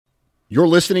You're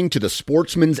listening to the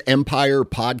Sportsman's Empire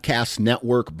Podcast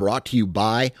Network, brought to you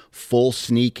by Full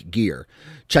Sneak Gear.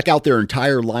 Check out their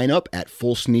entire lineup at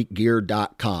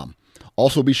fullsneakgear.com.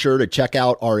 Also be sure to check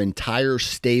out our entire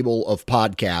stable of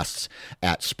podcasts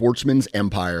at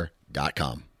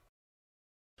sportsmansempire.com.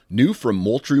 New from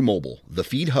Moultrie Mobile, the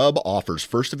Feed Hub offers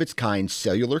first-of-its-kind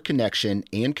cellular connection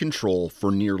and control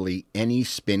for nearly any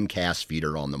spin cast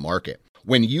feeder on the market.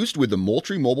 When used with the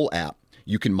Moultrie Mobile app,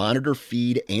 you can monitor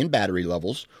feed and battery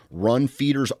levels, run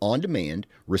feeders on demand,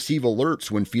 receive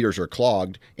alerts when feeders are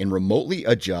clogged, and remotely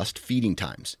adjust feeding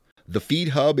times. The Feed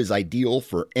Hub is ideal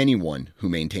for anyone who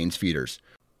maintains feeders.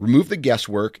 Remove the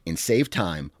guesswork and save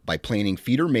time by planning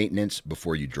feeder maintenance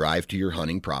before you drive to your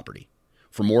hunting property.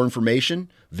 For more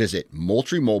information, visit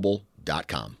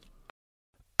MoultrieMobile.com.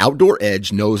 Outdoor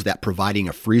Edge knows that providing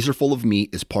a freezer full of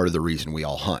meat is part of the reason we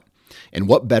all hunt. And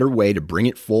what better way to bring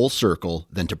it full circle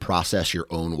than to process your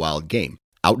own wild game?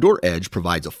 Outdoor Edge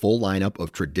provides a full lineup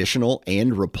of traditional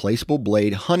and replaceable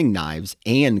blade hunting knives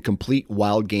and complete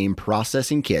wild game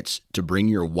processing kits to bring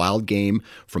your wild game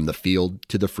from the field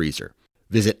to the freezer.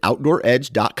 Visit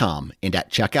OutdoorEdge.com and at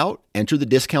checkout, enter the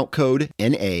discount code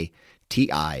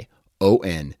NATION30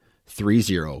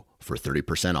 for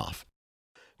 30% off.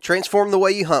 Transform the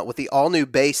way you hunt with the all-new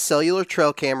base cellular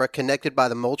trail camera connected by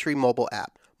the Moultrie mobile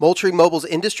app. Moultrie Mobile's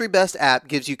industry-best app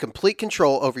gives you complete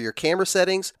control over your camera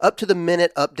settings,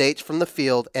 up-to-the-minute updates from the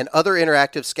field, and other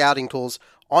interactive scouting tools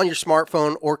on your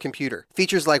smartphone or computer.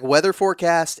 Features like weather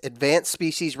forecast, advanced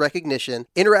species recognition,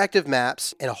 interactive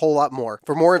maps, and a whole lot more.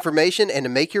 For more information and to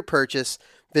make your purchase,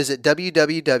 visit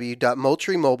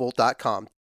www.moultriemobile.com.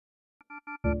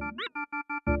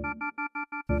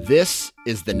 This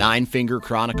is the Nine Finger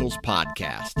Chronicles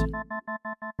podcast,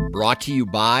 brought to you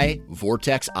by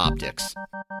Vortex Optics.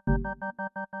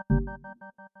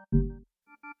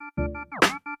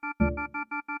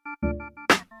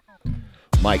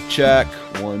 Mic check,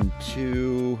 1,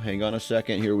 2, hang on a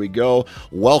second, here we go.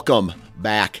 Welcome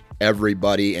back,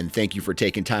 everybody, and thank you for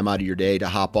taking time out of your day to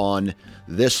hop on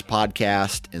this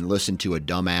podcast and listen to a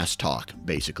dumbass talk,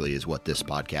 basically is what this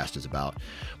podcast is about.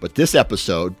 But this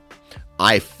episode,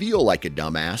 I feel like a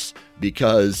dumbass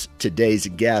because today's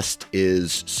guest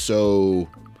is so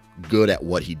good at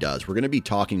what he does. We're going to be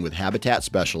talking with habitat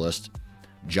specialist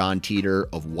John Teeter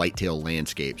of Whitetail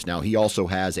Landscapes. Now, he also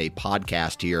has a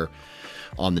podcast here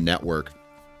on the network,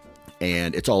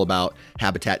 and it's all about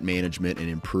habitat management and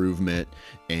improvement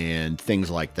and things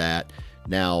like that.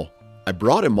 Now, I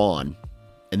brought him on,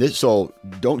 so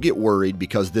don't get worried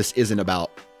because this isn't about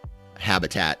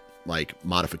habitat like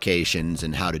modifications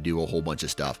and how to do a whole bunch of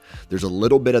stuff. There's a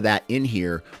little bit of that in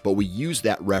here, but we use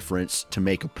that reference to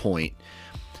make a point.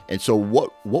 And so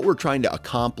what we're trying to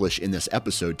accomplish in this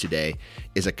episode today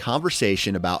is a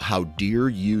conversation about how deer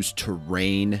use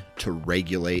terrain to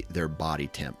regulate their body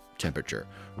temperature,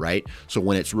 right? So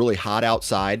when it's really hot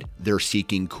outside, they're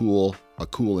seeking a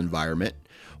cool environment.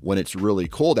 When it's really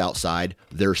cold outside,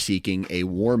 they're seeking a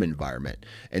warm environment.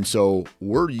 And so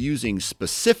we're using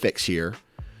specifics here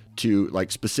to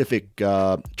like specific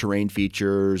terrain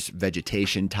features,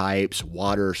 vegetation types,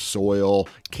 water, soil,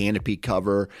 canopy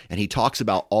cover. And he talks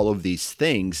about all of these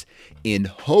things in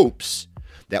hopes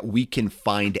that we can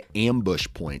find ambush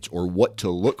points or what to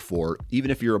look for, even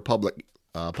if you're a public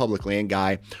land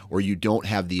guy or you don't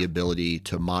have the ability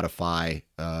to modify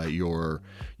your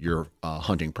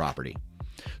hunting property.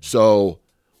 So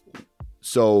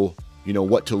you know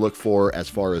what to look for as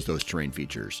far as those terrain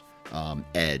features,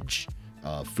 edge,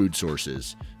 food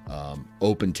sources,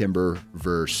 open timber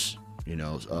versus,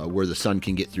 where the sun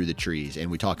can get through the trees. And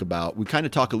we kind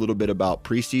of talk a little bit about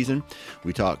preseason.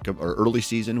 We talk or early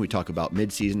season. We talk about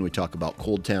mid-season. We talk about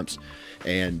cold temps.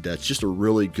 And it's just a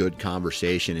really good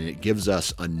conversation. And it gives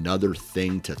us another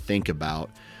thing to think about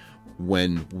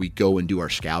when we go and do our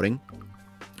scouting.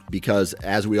 Because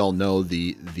as we all know,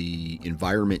 the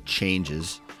environment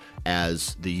changes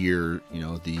as the year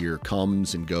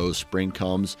comes and goes. Spring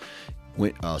comes,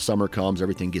 summer comes,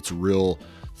 everything gets real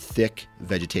thick,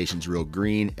 vegetation's real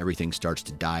green, everything starts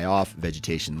to die off,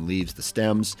 vegetation leaves the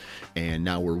stems, and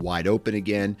now we're wide open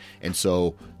again. And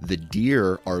so the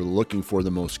deer are looking for the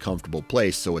most comfortable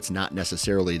place, so it's not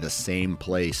necessarily the same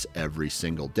place every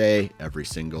single day, every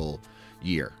single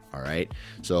year. All right.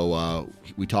 So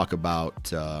we talk about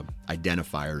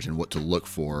identifiers and what to look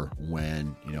for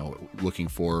when, looking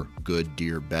for good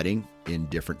deer bedding in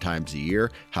different times of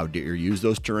year, how deer use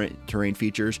those terrain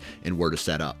features, and where to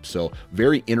set up. So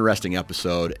very interesting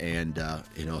episode. And,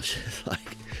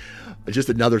 it's just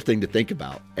another thing to think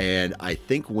about. And I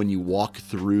think when you walk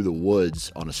through the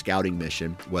woods on a scouting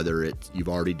mission, whether you've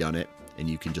already done it and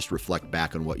you can just reflect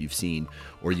back on what you've seen,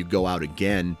 or you go out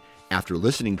again after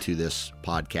listening to this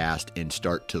podcast and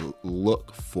start to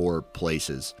look for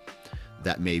places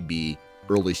that may be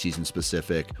early season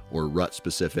specific or rut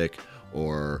specific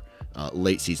or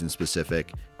late season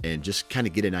specific, and just kind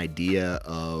of get an idea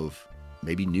of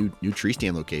maybe new tree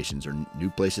stand locations or new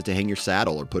places to hang your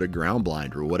saddle or put a ground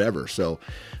blind or whatever. So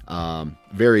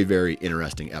very, very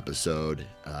interesting episode.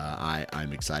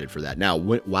 I'm excited for that. Now,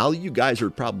 while you guys are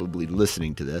probably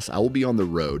listening to this, I will be on the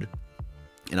road,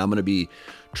 and I'm going to be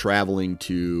traveling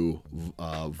to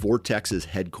Vortex's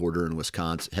headquarters in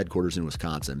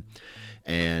Wisconsin.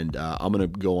 And I'm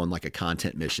going to go on like a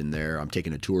content mission there. I'm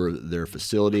taking a tour of their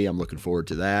facility. I'm looking forward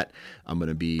to that. I'm going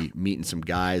to be meeting some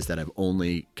guys that I've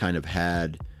only kind of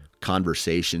had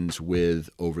conversations with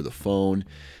over the phone,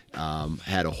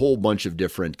 had a whole bunch of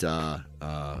different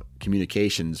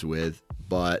communications with,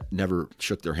 but never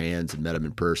shook their hands and met them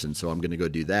in person. So I'm going to go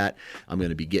do that. I'm going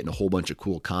to be getting a whole bunch of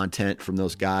cool content from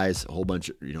those guys, a whole bunch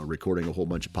of, recording a whole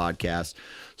bunch of podcasts.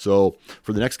 So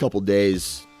for the next couple of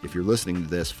days, if you're listening to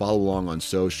this, follow along on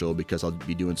social, because I'll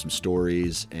be doing some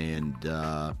stories and,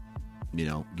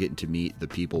 getting to meet the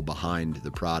people behind the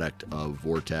product of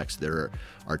Vortex. They're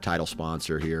our title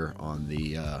sponsor here on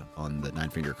the Nine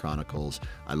Finger Chronicles.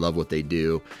 I love what they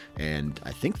do, and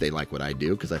I think they like what I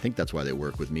do, because I think that's why they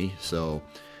work with me. So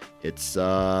it's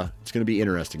going to be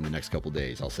interesting the next couple of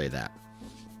days, I'll say that.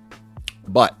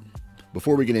 But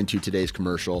before we get into today's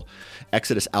commercial,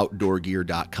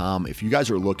 ExodusOutdoorGear.com. If you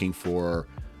guys are looking for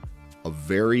a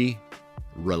very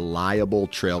reliable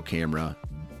trail camera,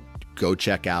 go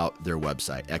check out their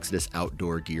website,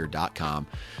 ExodusOutdoorGear.com.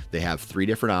 They have 3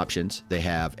 different options. They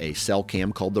have a cell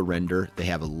cam called the Render. They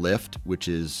have a Lift, which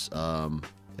is,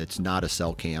 it's not a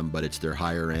cell cam, but it's their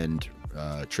higher end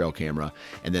trail camera.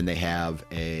 And then they have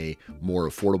a more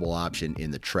affordable option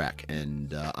in the Trek.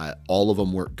 And all of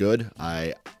them work good.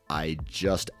 I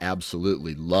just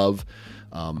absolutely love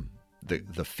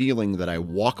the feeling that I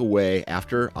walk away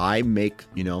after I make,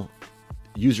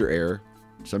 user error.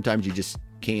 Sometimes you just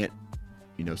can't,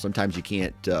 sometimes you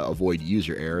can't avoid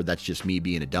user error. That's just me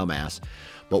being a dumbass.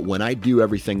 But when I do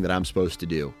everything that I'm supposed to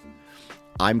do,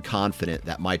 I'm confident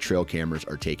that my trail cameras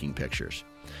are taking pictures.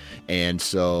 And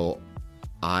so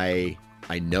I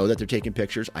know that they're taking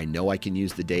pictures. I know I can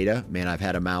use the data. Man, I've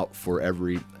had them out for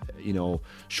every,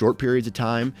 short periods of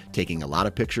time, taking a lot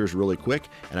of pictures really quick.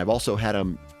 And I've also had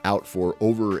them out for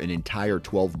over an entire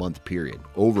 12-month period,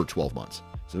 over 12 months.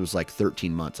 So it was like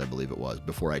 13 months, I believe it was,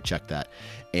 before I checked that.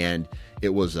 And it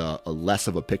was a less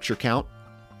of a picture count,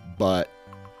 but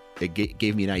it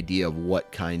gave me an idea of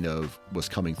what kind of was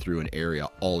coming through an area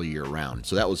all year round.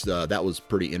 So that was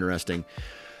pretty interesting.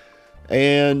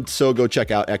 And so go check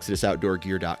out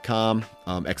ExodusOutdoorGear.com.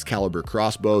 Excalibur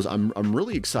crossbows. I'm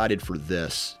really excited for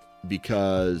this,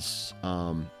 because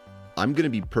I'm going to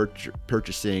be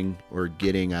purchasing or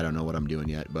getting, I don't know what I'm doing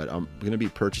yet, but I'm going to be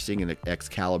purchasing an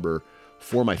Excalibur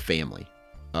for my family.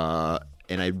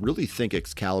 And I really think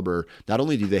Excalibur, not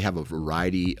only do they have a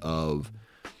variety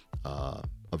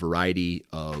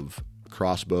of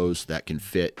crossbows that can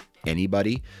fit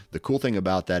anybody. The cool thing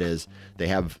about that is they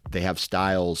have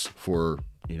styles for,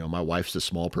 my wife's a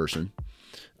small person.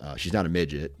 She's not a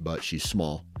midget, but she's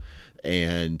small.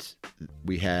 And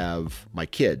we have my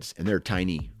kids, and they're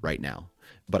tiny right now.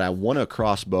 But I want a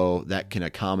crossbow that can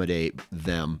accommodate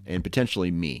them and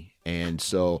potentially me. And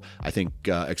so I think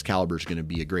Excalibur is going to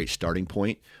be a great starting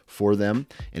point for them,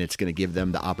 and it's going to give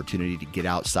them the opportunity to get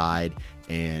outside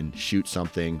and shoot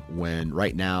something when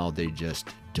right now they just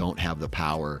don't have the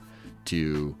power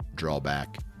to draw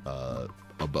back a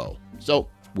bow. So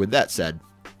with that said,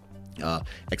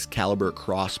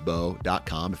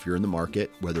 ExcaliburCrossbow.com. If you're in the market,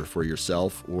 whether for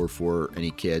yourself or for any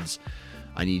kids,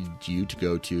 I need you to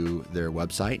go to their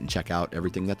website and check out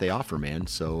everything that they offer, man.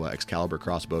 So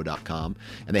ExcaliburCrossbow.com.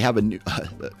 And they have a new,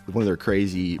 one of their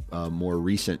crazy, more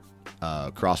recent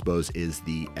crossbows is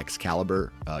the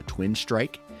Excalibur Twin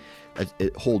Strike.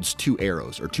 It holds 2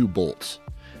 arrows or 2 bolts.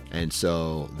 And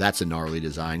so that's a gnarly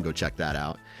design. Go check that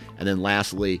out. And then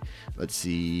lastly, let's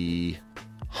see,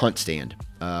 Hunt Stand.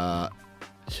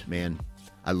 Man,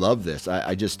 I love this.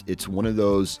 It's one of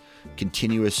those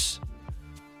continuous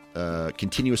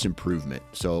improvement.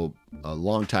 So a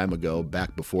long time ago,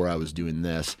 back before I was doing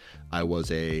this, I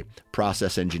was a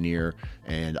process engineer,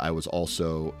 and I was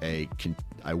also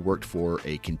I worked for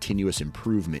a continuous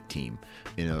improvement team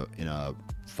in a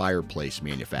fireplace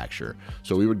manufacturer.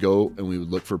 So we would go and we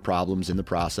would look for problems in the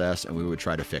process, and we would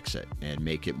try to fix it and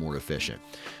make it more efficient.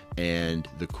 And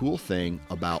the cool thing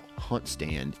about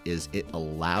HuntStand is it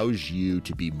allows you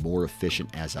to be more efficient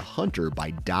as a hunter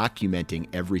by documenting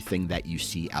everything that you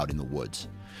see out in the woods.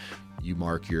 You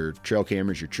mark your trail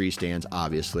cameras, your tree stands,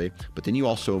 obviously, but then you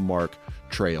also mark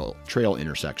trail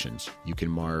intersections. You can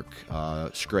mark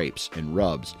scrapes and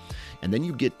rubs, and then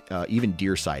you get even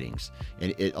deer sightings,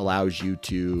 and it allows you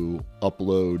to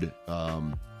upload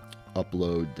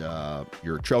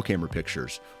your trail camera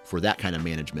pictures for that kind of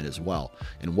management as well.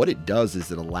 And what it does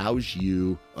is it allows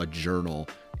you a journal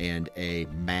and a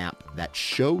map that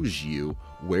shows you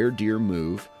where deer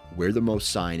move, where the most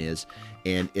sign is,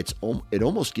 and it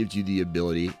almost gives you the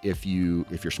ability, if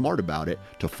you're smart about it,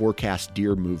 to forecast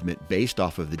deer movement based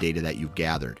off of the data that you've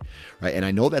gathered, right? And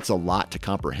I know that's a lot to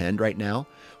comprehend right now,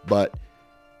 but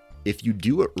if you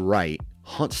do it right,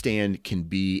 HuntStand can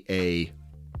be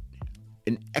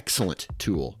an excellent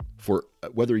tool for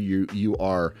whether you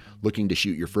are looking to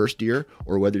shoot your first deer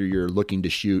or whether you're looking to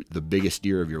shoot the biggest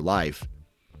deer of your life.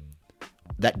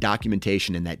 That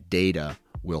documentation and that data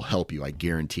will help you. I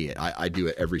guarantee it. I do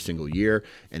it every single year,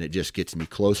 and it just gets me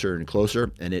closer and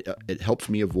closer, and it helps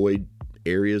me avoid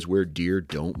areas where deer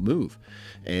don't move.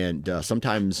 And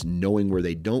sometimes knowing where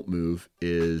they don't move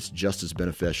is just as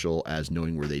beneficial as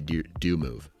knowing where they do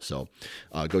move. So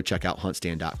go check out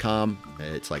huntstand.com.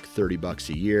 It's like $30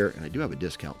 a year, and I do have a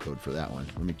discount code for that one.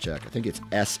 Let me check. I think it's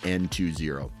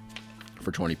SN20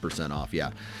 for 20% off. Yeah,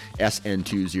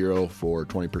 SN20 for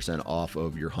 20% off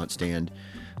of your HuntStand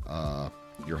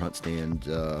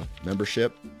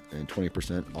membership, and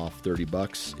 20% off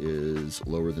 $30 is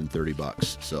lower than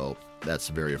 $30. So that's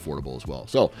very affordable as well.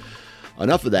 So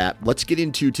enough of that. Let's get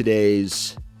into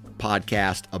today's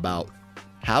podcast about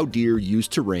how deer use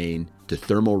terrain to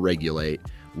thermoregulate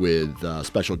with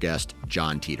special guest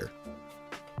John Teeter.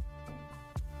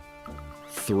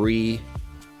 3,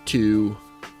 2,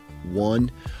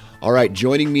 1. All right,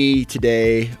 joining me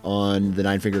today on the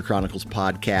Nine Finger Chronicles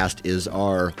podcast is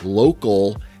our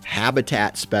local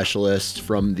habitat specialist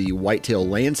from the Whitetail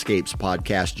Landscapes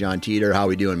podcast, John Teeter. How are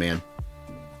we doing, man?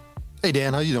 Hey,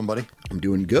 Dan. How you doing, buddy? I'm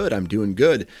doing good.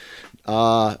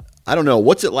 I don't know.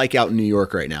 What's it like out in New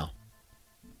York right now?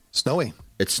 Snowy.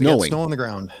 It's snowing. Snow on the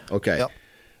ground. Okay. Yep.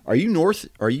 Are you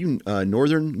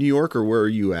northern New York, or where are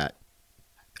you at?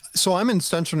 So I'm in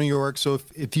central New York. So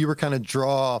if you were kind of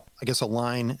draw, I guess, a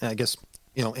line, I guess,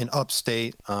 in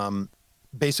upstate,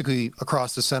 basically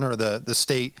across the center of the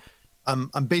state, I'm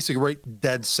basically right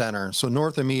dead center. So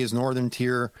north of me is northern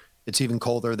tier. It's even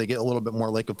colder. They get a little bit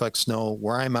more lake effect snow.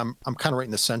 Where I'm kind of right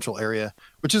in the central area,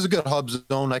 which is a good hub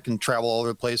zone. I can travel all over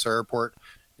the place. Our airport,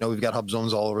 we've got hub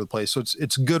zones all over the place. So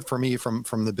it's good for me from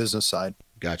the business side.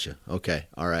 Gotcha. Okay.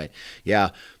 All right.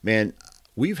 Yeah, man,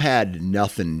 we've had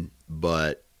nothing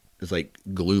but it's like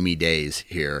gloomy days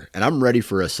here, and I'm ready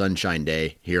for a sunshine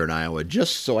day here in Iowa,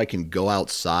 just so I can go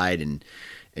outside and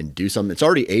do something. It's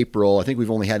already April. I think we've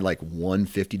only had like 1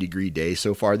 50-degree day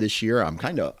so far this year. I'm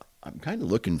kind of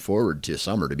looking forward to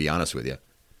summer, to be honest with you.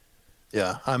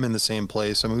 Yeah, I'm in the same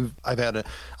place. I mean, I've had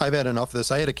enough of this.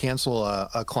 I had to cancel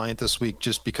a client this week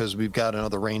just because we've got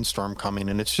another rainstorm coming,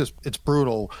 and it's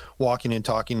brutal walking and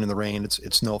talking in the rain.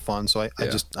 It's no fun. So I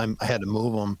had to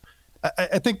move them.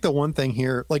 I think the one thing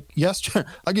here, like yesterday,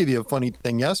 I'll give you a funny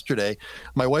thing. Yesterday,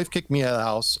 my wife kicked me out of the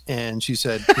house and she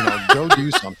said, go do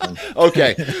something.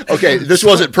 Okay. This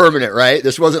wasn't permanent, right?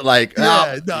 This wasn't like,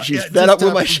 she's fed up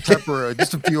with my shit. Temporary,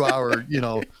 just a few hour,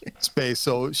 space.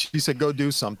 So she said, go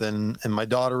do something. And my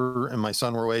daughter and my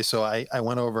son were away. So I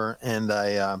went over and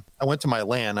I went to my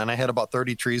land, and I had about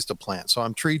 30 trees to plant. So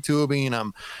I'm tree tubing,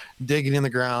 I'm digging in the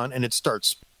ground, and it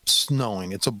starts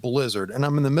snowing. It's a blizzard. And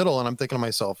I'm in the middle, and I'm thinking to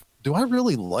myself, do I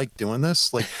really like doing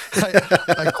this? Like,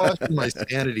 I questioned my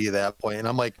sanity at that point. And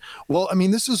I'm like, well, I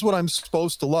mean, this is what I'm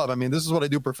supposed to love. I mean, this is what I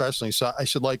do professionally. So I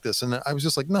should like this. And I was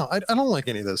just like, no, I don't like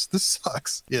any of this. This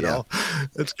sucks.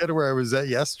 That's kind of where I was at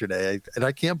yesterday. And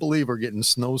I can't believe we're getting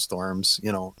snowstorms,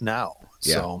 now.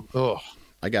 Yeah. So,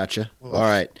 I gotcha. All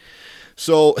right.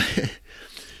 So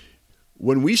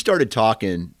when we started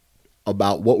talking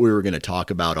about what we were going to talk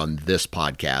about on this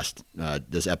podcast,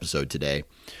 this episode today,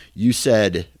 you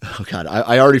said, oh God,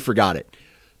 I already forgot it.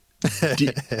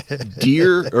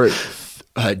 Deer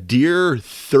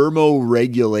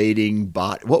thermoregulating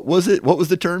bot. What was it? What was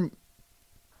the term?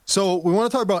 So we want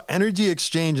to talk about energy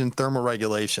exchange and thermal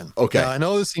regulation. Okay. Now, I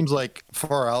know this seems like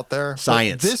far out there.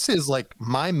 Science. This is like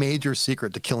my major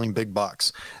secret to killing big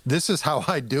bucks. This is how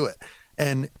I do it.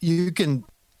 And you can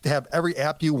have every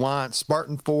app you want,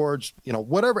 Spartan Forge,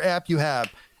 whatever app you have.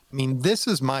 I mean, this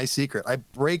is my secret. I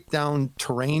break down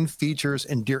terrain features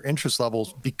and deer interest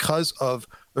levels because of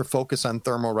their focus on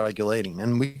thermal regulating.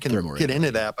 And we can get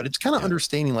into that, but it's kind of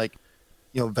understanding like,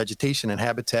 vegetation and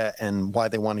habitat and why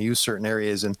they want to use certain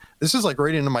areas. And this is like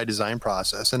right into my design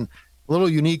process and a little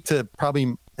unique to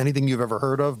probably anything you've ever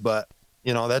heard of, but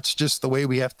that's just the way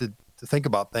we have to think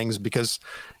about things because,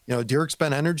 deer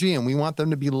expend energy and we want them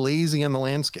to be lazy on the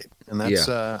landscape. And that's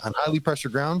on highly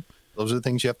pressured ground. Those are the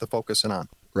things you have to focus in on.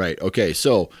 Right. Okay.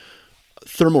 So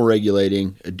thermal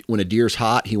regulating, when a deer's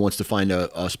hot, he wants to find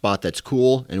a spot that's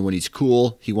cool. And when he's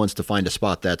cool, he wants to find a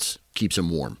spot that's keeps him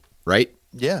warm. Right.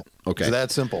 Yeah. Okay. It's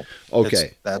that simple. Okay.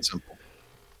 It's that simple.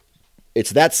 It's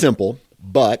that simple,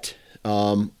 but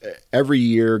every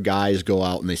year guys go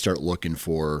out and they start looking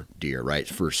for deer, right?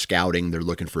 For scouting, they're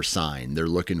looking for sign. They're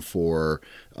looking for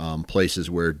places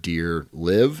where deer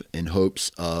live in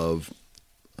hopes of,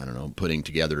 putting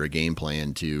together a game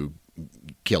plan to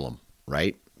kill them,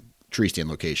 right? Tree stand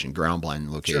location, ground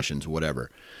blind locations,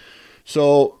 whatever.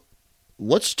 So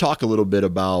let's talk a little bit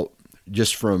about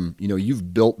just from,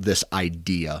 you've built this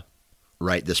idea,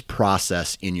 right? This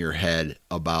process in your head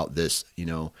about this,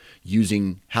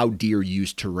 using how deer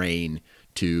use terrain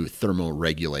to thermal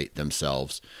regulate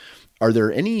themselves. Are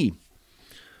there any,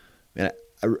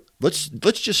 let's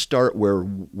just start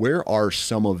where are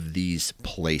some of these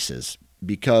places?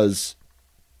 Because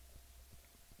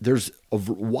there's a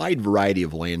wide variety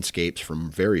of landscapes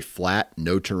from very flat,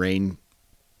 no terrain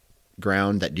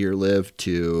ground that deer live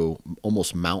to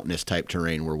almost mountainous type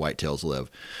terrain where whitetails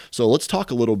live. So let's talk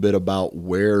a little bit about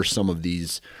where some of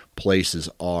these places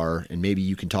are, and maybe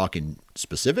you can talk in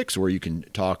specifics or you can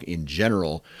talk in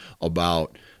general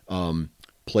about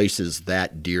places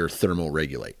that deer thermal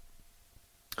regulate.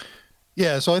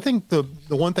 Yeah, so I think the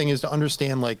one thing is to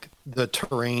understand like the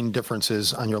terrain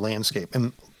differences on your landscape.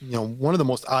 And one of the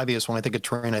most obvious when I think of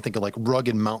terrain, I think of like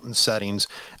rugged mountain settings.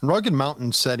 And rugged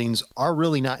mountain settings are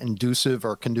really not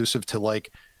conducive to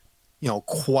like,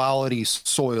 quality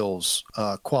soils,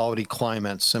 quality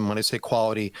climates. And when I say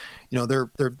quality, they're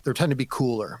tend to be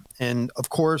cooler. And of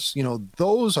course,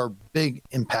 those are big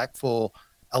impactful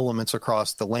elements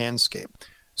across the landscape.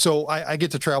 So I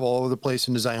get to travel all over the place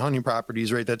and design hunting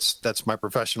properties, right? That's my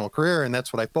professional career, and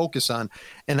that's what I focus on.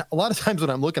 And a lot of times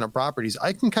when I'm looking at properties,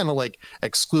 I can kind of like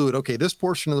exclude, okay, this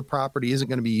portion of the property isn't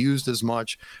going to be used as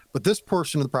much, but this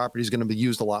portion of the property is going to be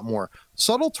used a lot more.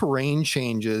 Subtle terrain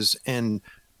changes and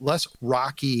less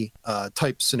rocky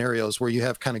type scenarios where you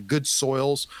have kind of good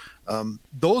soils,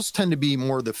 those tend to be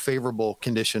more the favorable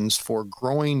conditions for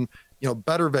growing,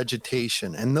 better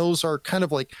vegetation. And those are kind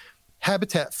of like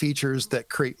habitat features that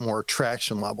create more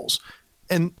attraction levels.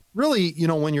 And really,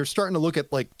 when you're starting to look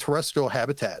at like terrestrial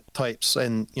habitat types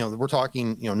and, we're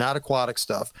talking, not aquatic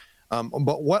stuff, but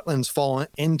wetlands fall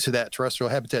into that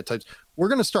terrestrial habitat types, we're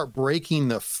going to start breaking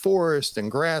the forest and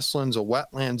grasslands of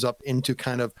wetlands up into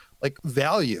kind of like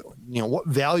value. What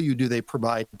value do they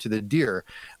provide to the deer?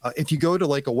 If you go to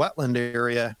like a wetland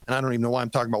area, and I don't even know why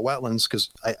I'm talking about wetlands because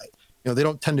they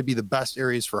don't tend to be the best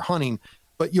areas for hunting,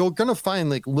 but you're going to find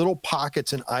like little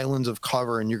pockets and islands of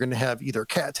cover, and you're going to have either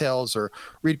cattails or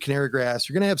reed canary grass.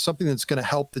 You're going to have something that's going to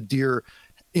help the deer,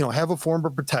 have a form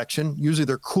of protection. Usually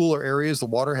they're cooler areas. The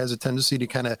water has a tendency to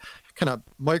kind of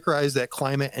microize that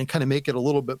climate and kind of make it a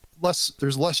little bit less,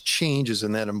 there's less changes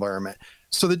in that environment.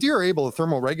 So the deer are able to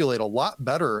thermal regulate a lot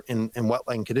better in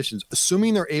wetland conditions,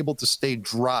 assuming they're able to stay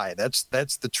dry. That's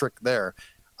the trick there.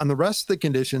 On the rest of the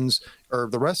conditions or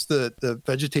the rest of the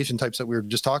vegetation types that we were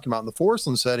just talking about in the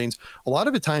forestland settings, a lot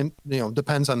of the time,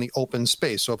 depends on the open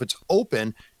space. So if it's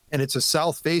open and it's a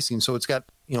south facing, so it's got,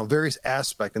 various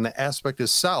aspect and the aspect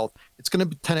is south, it's going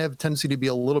to tend to have a tendency to be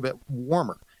a little bit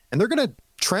warmer. And they're going to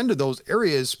trend to those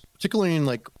areas, particularly in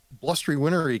like blustery,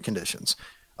 wintry conditions.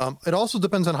 It also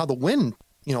depends on how the wind,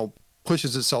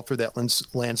 pushes itself through that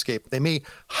landscape. They may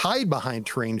hide behind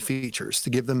terrain features to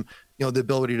give them, the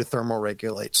ability to thermal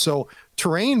regulate. So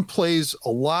terrain plays a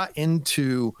lot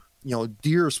into,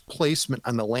 deer's placement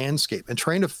on the landscape, and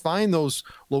trying to find those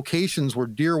locations where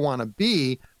deer want to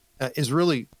be is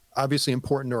really obviously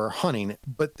important to our hunting,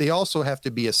 but they also have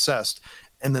to be assessed.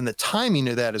 And then the timing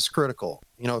of that is critical.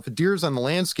 If a deer's on the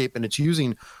landscape and it's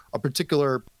using a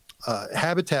particular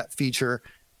habitat feature,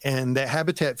 and that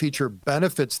habitat feature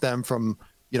benefits them from,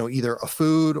 either a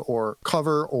food or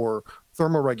cover or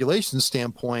thermoregulation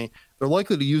standpoint, they're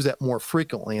likely to use that more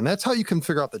frequently. And that's how you can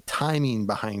figure out the timing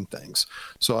behind things.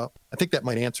 So I think that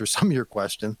might answer some of your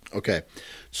question. Okay.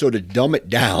 So to dumb it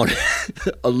down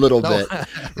a little bit,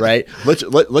 right?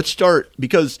 Let's start,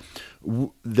 because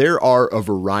there are a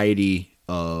variety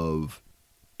of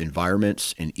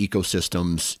environments and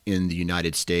ecosystems in the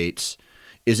United States.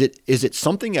 Is it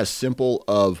something as simple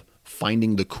of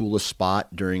finding the coolest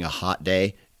spot during a hot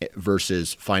day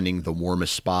versus finding the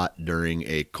warmest spot during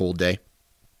a cold day?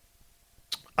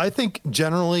 I think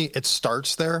generally it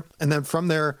starts there. And then from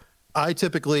there, I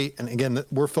typically, and again,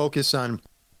 we're focused on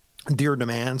deer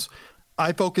demands.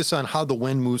 I focus on how the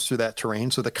wind moves through that terrain.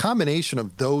 So the combination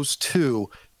of those two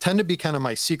tend to be kind of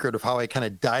my secret of how I kind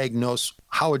of diagnose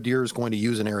how a deer is going to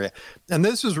use an area. And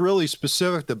this is really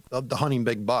specific to the hunting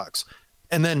big bucks.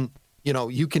 And then,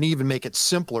 you can even make it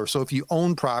simpler. So if you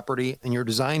own property and you're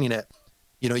designing it,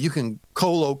 you can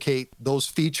co-locate those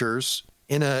features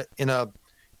in a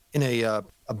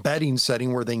bedding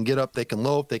setting where they can get up, they can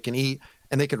loaf, they can eat,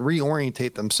 and they can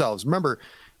reorientate themselves. Remember,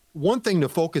 one thing to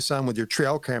focus on with your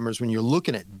trail cameras when you're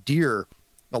looking at deer,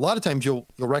 a lot of times you'll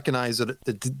recognize that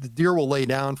the deer will lay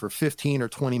down for 15 or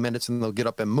 20 minutes and they'll get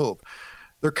up and move.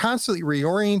 They're constantly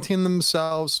reorienting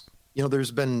themselves.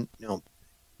 There's been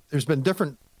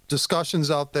different discussions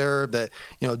out there that,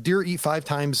 deer eat 5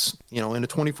 times, in a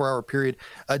 24-hour period.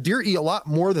 Deer eat a lot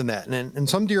more than that. And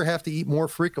some deer have to eat more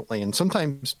frequently. And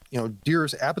sometimes,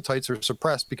 deer's appetites are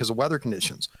suppressed because of weather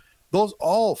conditions. Those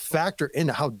all factor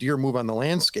into how deer move on the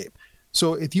landscape.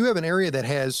 So if you have an area that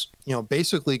has,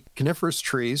 basically coniferous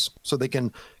trees so they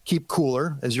can keep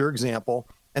cooler, as your example,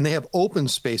 and they have open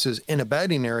spaces in a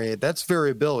bedding area, that's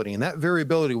variability, and that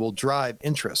variability will drive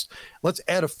interest. Let's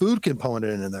add a food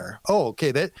component in there. Oh,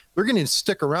 okay, they're going to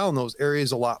stick around those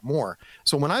areas a lot more.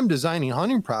 So when I'm designing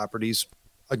hunting properties,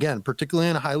 again, particularly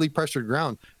in a highly pressured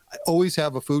ground, I always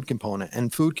have a food component,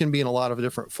 and food can be in a lot of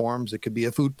different forms. It could be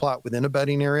a food plot within a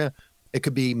bedding area. It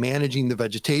could be managing the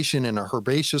vegetation in a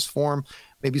herbaceous form,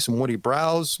 maybe some woody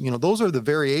browse. Those are the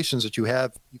variations that you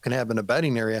can have in a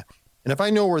bedding area. And if I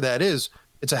know where that is,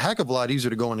 it's a heck of a lot easier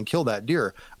to go in and kill that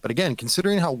deer. But again,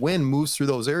 considering how wind moves through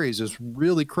those areas is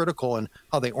really critical in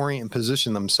how they orient and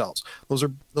position themselves. Those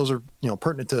are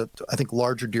pertinent to I think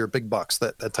larger deer, big bucks,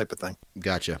 that type of thing.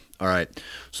 Gotcha. All right.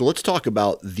 So let's talk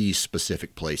about these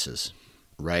specific places,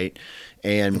 right?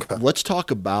 And let's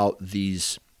talk about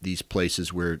these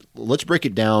places where, let's break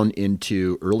it down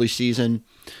into early season,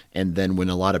 and then when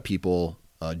a lot of people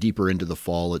deeper into the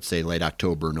fall, let's say late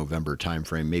October, November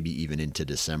timeframe, maybe even into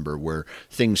December, where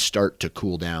things start to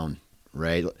cool down,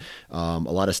 right? A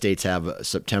lot of states have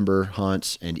September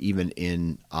hunts, and even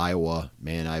in Iowa,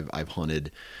 man, I've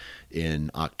hunted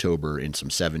in October in some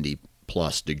 70+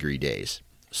 degree days.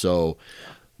 So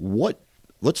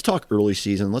let's talk early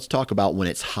season. Let's talk about when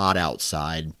it's hot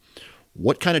outside.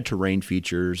 What kind of terrain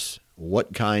features,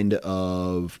 what kind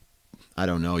of, I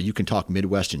don't know, you can talk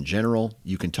Midwest in general,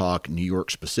 you can talk New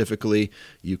York specifically,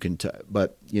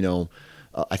 but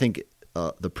I think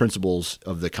the principles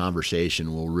of the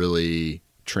conversation will really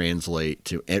translate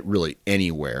to really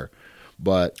anywhere.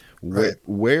 But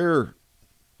where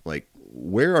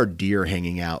are deer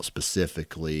hanging out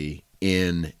specifically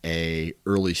in a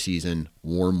early season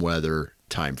warm weather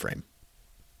time frame?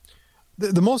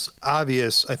 The most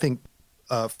obvious, I think,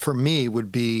 for me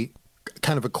would be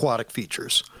kind of aquatic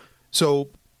features. So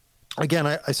again,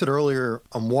 I said earlier,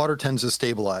 water tends to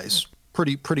stabilize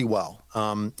pretty well.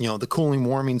 The cooling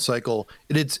warming cycle,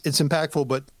 it's impactful,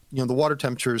 but the water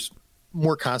temperature is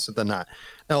more constant than not.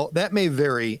 Now that may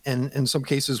vary, and in some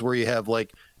cases where you have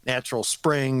like natural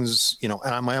springs, and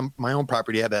on my own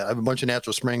property, I have a bunch of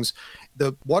natural springs.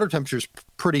 The water temperature is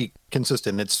pretty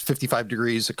consistent. It's 55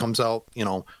 degrees. It comes out,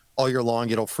 all year long.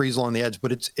 It'll freeze along the edge,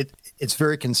 but it's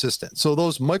very consistent. So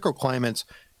those microclimates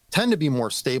tend to be more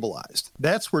stabilized.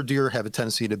 That's where deer have a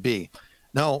tendency to be.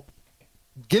 Now,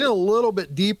 getting a little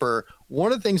bit deeper,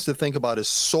 one of the things to think about is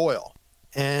soil.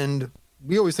 And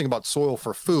we always think about soil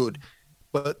for food,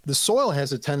 but the soil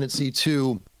has a tendency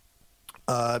to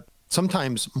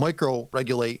sometimes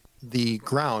micro-regulate the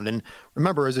ground. And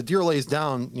remember, as a deer lays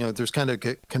down, there's kind of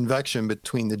convection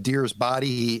between the deer's body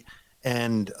heat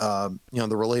and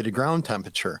the related ground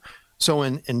temperature. So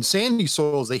in sandy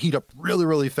soils, they heat up really,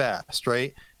 really fast,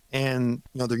 right? And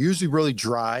they're usually really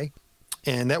dry,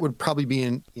 and that would probably be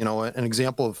an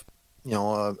example of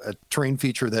a terrain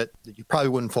feature that you probably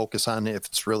wouldn't focus on if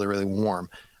it's really, really warm.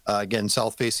 Again,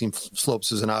 south-facing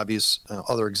slopes is an obvious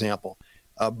other example.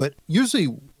 But usually,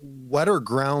 wetter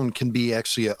ground can be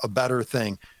actually a better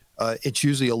thing. It's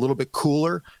usually a little bit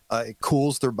cooler. It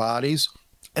cools their bodies.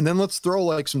 And then let's throw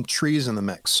like some trees in the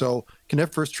mix. So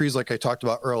coniferous trees, like I talked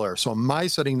about earlier. So in my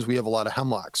settings, we have a lot of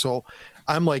hemlock. So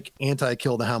I'm like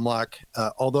anti-kill the hemlock,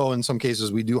 although in some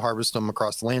cases we do harvest them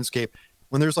across the landscape.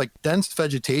 When there's like dense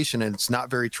vegetation and it's not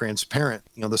very transparent,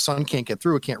 the sun can't get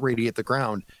through, it can't radiate the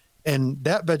ground. And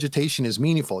that vegetation is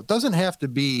meaningful. It doesn't have to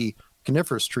be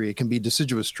coniferous tree. It can be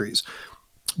deciduous trees.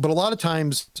 But a lot of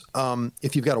times,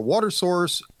 if you've got a water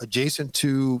source adjacent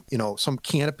to, some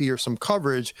canopy or some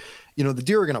coverage, the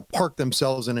deer are going to park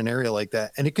themselves in an area like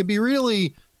that. And it could be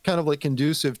really kind of like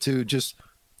conducive to just,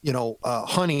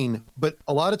 hunting. But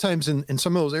a lot of times in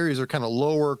some of those areas are kind of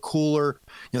lower, cooler,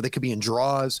 they could be in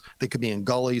draws, they could be in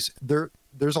gullies.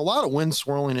 There's a lot of wind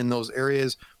swirling in those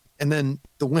areas. And then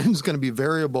the wind's going to be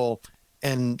variable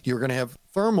and you're going to have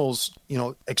thermals,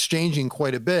 exchanging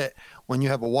quite a bit when you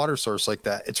have a water source like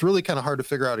that. It's really kind of hard to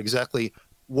figure out exactly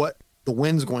what the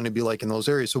wind's going to be like in those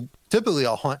areas. So typically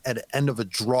I'll hunt at the end of a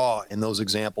draw in those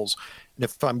examples. And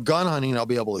if I'm gun hunting, I'll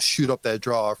be able to shoot up that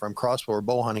draw. If I'm crossbow or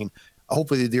bow hunting,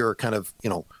 hopefully the deer are kind of,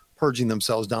 purging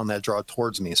themselves down that draw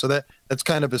towards me. So that's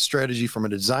kind of a strategy from a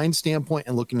design standpoint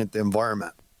and looking at the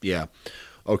environment. Yeah.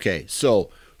 Okay. So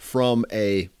from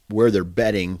a where they're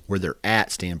bedding, where they're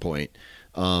at standpoint,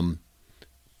 hot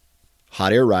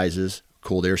air rises,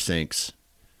 cold air sinks.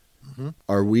 Mm-hmm.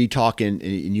 Are we talking,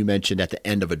 and you mentioned at the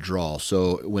end of a draw,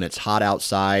 so when it's hot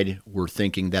outside, we're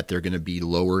thinking that they're going to be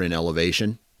lower in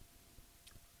elevation?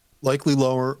 Likely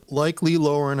lower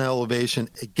in elevation.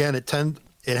 Again, it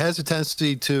has a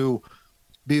tendency to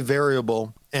be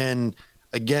variable. And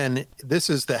again, this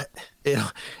is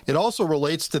it also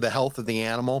relates to the health of the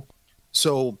animal.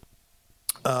 So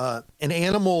an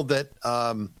animal that,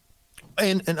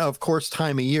 and of course,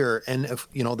 time of year, and if,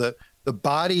 the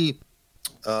body,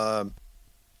 the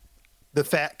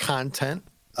fat content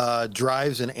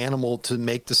drives an animal to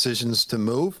make decisions to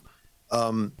move.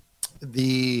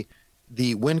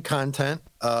 The wind content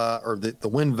or the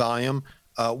wind volume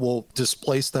will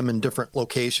displace them in different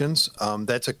locations.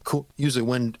 Usually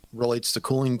wind relates to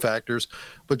cooling factors,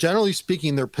 but generally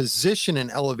speaking, their position and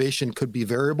elevation could be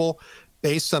variable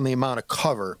based on the amount of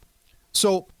cover.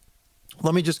 So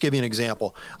let me just give you an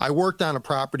example. I worked on a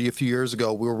property a few years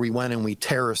ago where we went and we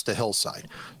terraced a hillside.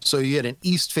 So you had an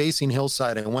east-facing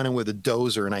hillside, and I went in with a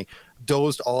dozer and I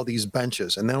dozed all these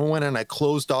benches. And then I went in and I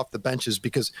closed off the benches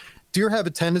because deer have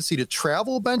a tendency to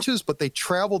travel benches, but they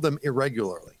travel them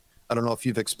irregularly. I don't know if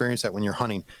you've experienced that when you're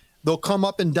hunting. They'll come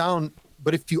up and down,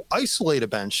 but if you isolate a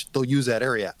bench, they'll use that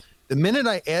area. The minute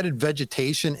I added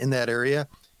vegetation in that area,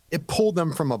 it pulled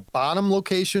them from a bottom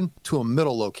location to a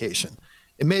middle location.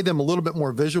 It made them a little bit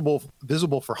more visible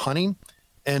for hunting,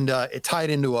 and it tied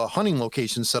into a hunting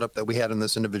location setup that we had on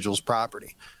this individual's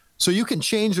property. So you can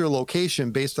change your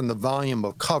location based on the volume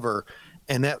of cover,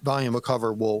 and that volume of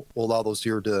cover will allow those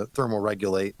deer to thermal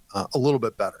regulate a little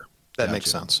bit better. That Gotcha.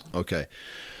 Makes sense. Okay.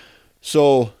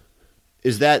 So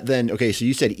is that then, okay, so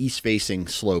you said east-facing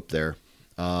slope there.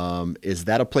 Is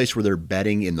that a place where they're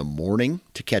bedding in the morning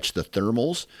to catch the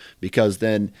thermals? Because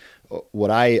then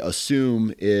what I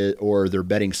assume is, or they're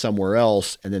bedding somewhere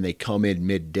else and then they come in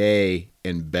midday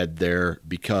and bed there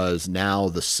because now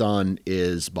the sun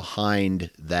is behind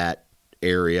that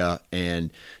area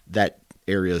and that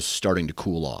area is starting to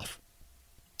cool off.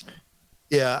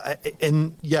 Yeah,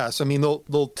 and yes, I mean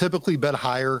they'll typically bed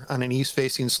higher on an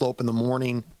east-facing slope in the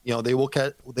morning. They will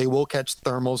catch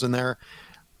thermals in there.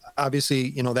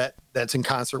 Obviously, that's in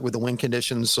concert with the wind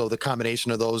conditions. So the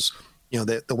combination of those,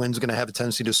 the wind's going to have a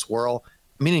tendency to swirl.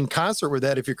 I mean, in concert with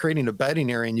that, if you're creating a bedding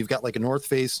area and you've got like a north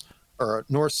face or a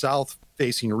north-south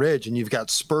facing ridge and you've got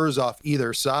spurs off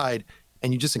either side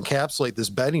and you just encapsulate this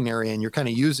bedding area and you're kind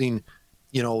of using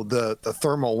the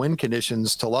thermal wind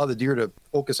conditions to allow the deer to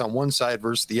focus on one side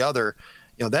versus the other,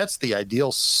 that's the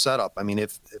ideal setup. I mean,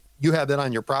 if you have that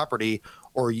on your property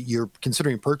or you're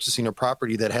considering purchasing a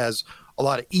property that has a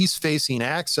lot of east-facing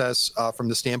access from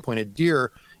the standpoint of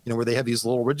deer, where they have these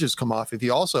little ridges come off. If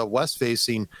you also have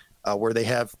west-facing where they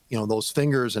have, those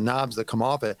fingers and knobs that come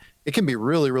off it, it can be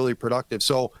really, really productive.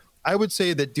 So I would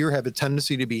say that deer have a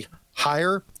tendency to be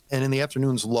higher and in the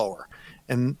afternoons lower.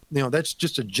 And, that's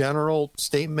just a general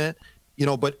statement,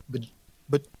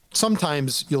 but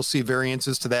sometimes you'll see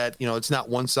variances to that. It's not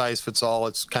one size fits all.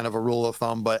 It's kind of a rule of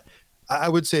thumb, but I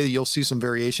would say that you'll see some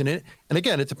variation in it. And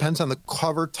again, it depends on the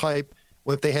cover type.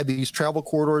 If they have these travel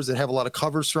corridors that have a lot of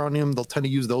cover surrounding them, they'll tend to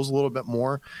use those a little bit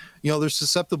more. They're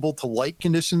susceptible to light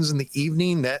conditions in the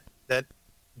evening that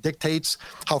dictates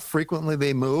how frequently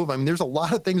they move. I mean, there's a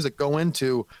lot of things that go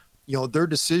into, their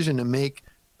decision to make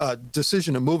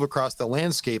decision to move across the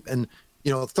landscape. And,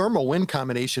 thermal wind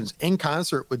combinations in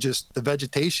concert with just the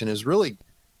vegetation is really,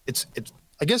 it's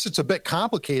I guess it's a bit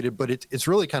complicated, but it's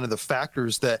really kind of the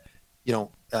factors that,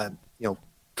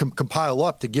 compile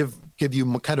up to give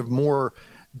you kind of more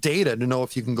data to know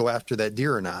if you can go after that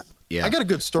deer or not. Yeah. I got a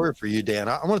good story for you, Dan.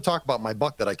 I want to talk about my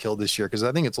buck that I killed this year because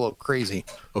I think it's a little crazy.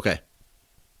 Okay.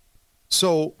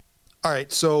 So, all right.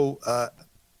 So,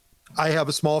 I have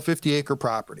a small 50-acre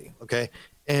property. Okay.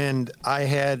 And I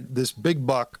had this big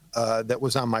buck that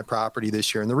was on my property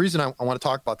this year. And the reason I want to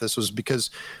talk about this was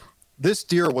because this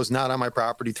deer was not on my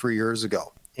property 3 years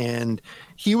ago. And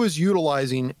he was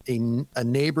utilizing a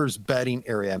neighbor's bedding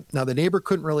area. Now, the neighbor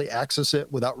couldn't really access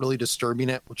it without really disturbing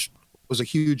it, which was a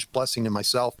huge blessing to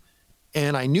myself.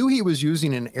 And I knew he was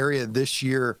using an area this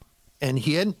year, and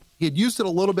he had used it a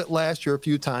little bit last year, a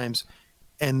few times.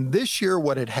 And this year,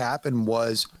 what had happened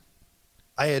was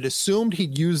I had assumed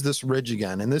he'd use this ridge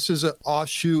again. And this is an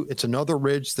offshoot. It's another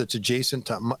ridge that's adjacent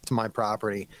to my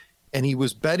property. And he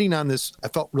was bedding on this, I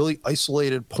felt, really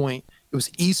isolated point. It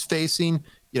was east facing.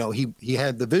 He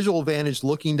had the visual advantage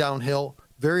looking downhill,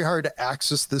 very hard to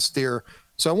access this deer.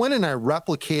 So I went and I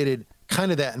replicated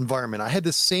kind of that environment. I had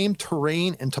the same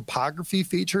terrain and topography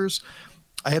features.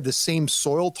 I have the same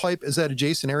soil type as that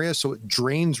adjacent area. So it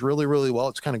drains really, really well.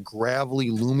 It's kind of gravelly,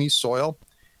 loomy soil.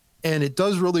 And it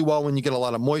does really well when you get a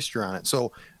lot of moisture on it.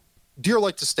 So deer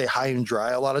like to stay high and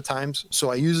dry a lot of times.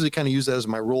 So I usually kind of use that as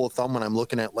my rule of thumb when I'm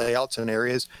looking at layouts and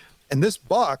areas. And this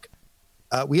buck,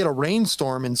 we had a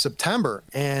rainstorm in September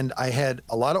and I had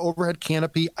a lot of overhead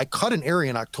canopy. I cut an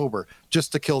area in October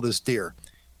just to kill this deer.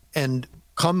 And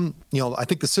come, I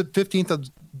think the 15th of,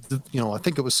 I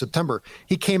think it was September,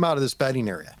 he came out of this bedding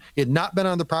area. He had not been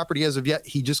on the property as of yet.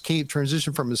 He just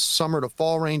transitioned from his summer to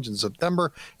fall range in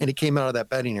September, and he came out of that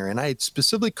bedding area. And I had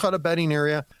specifically cut a bedding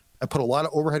area. I put a lot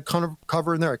of overhead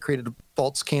cover in there. I created a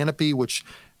false canopy, which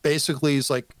basically is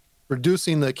like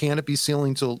reducing the canopy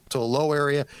ceiling to a low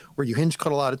area where you hinge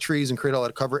cut a lot of trees and create a lot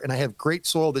of cover. And I have great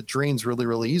soil that drains really,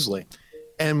 really easily.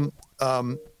 And,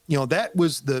 that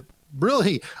was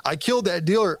I killed that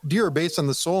deer based on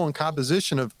the soil and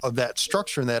composition of that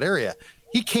structure in that area.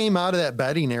 He came out of that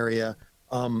bedding area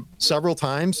several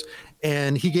times,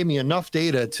 and he gave me enough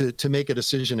data to make a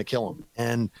decision to kill him.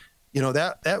 And,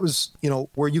 that was,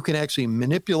 where you can actually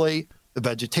manipulate the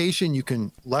vegetation. You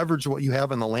can leverage what you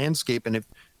have in the landscape. And if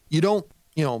you don't,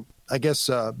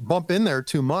 bump in there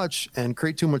too much and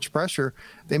create too much pressure,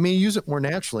 they may use it more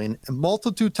naturally. And a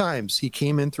multitude times he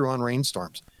came in through on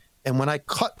rainstorms. And when I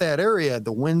cut that area,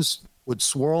 the winds would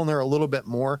swirl in there a little bit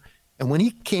more. And when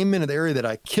he came into the area that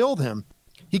I killed him,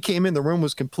 he came in, the room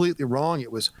was completely wrong.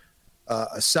 It was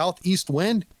a southeast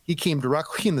wind. He came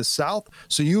directly in the south.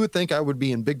 So you would think I would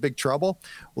be in big, big trouble.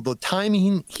 Well, the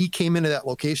timing he came into that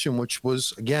location, which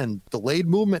was, again, delayed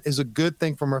movement is a good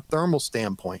thing from a thermal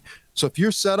standpoint. So if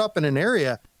you're set up in an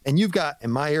area and you've got,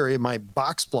 in my area, my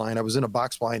box blind, I was in a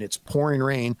box blind, it's pouring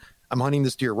rain. I'm hunting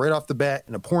this deer right off the bat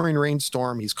in a pouring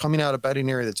rainstorm. He's coming out of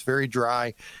bedding area that's very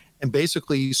dry. And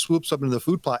basically he swoops up into the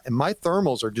food plot and my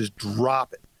thermals are just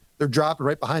dropping. They're dropping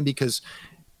right behind because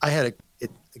I had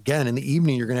again, in the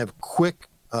evening, you're going to have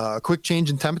a quick change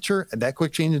in temperature, and that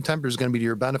quick change in temperature is going to be to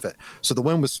your benefit. So the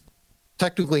wind was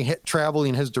technically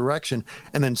traveling his direction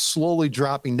and then slowly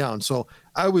dropping down. So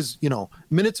I was,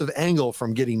 minutes of angle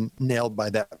from getting nailed by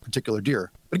that particular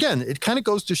deer. But again, it kind of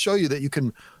goes to show you that you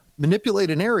can manipulate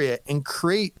an area and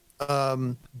create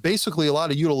basically a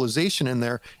lot of utilization in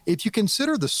there if you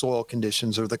consider the soil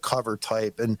conditions or the cover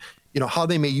type and how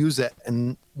they may use that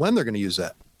and when they're going to use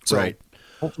that. So right.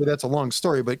 Hopefully that's a long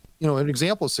story, but an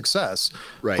example of success,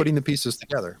 right. Putting the pieces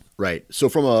together. Right. So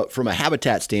from a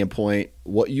habitat standpoint,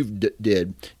 what you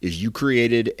did is you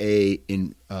created a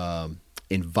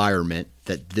environment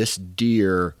that this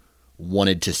deer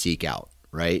wanted to seek out.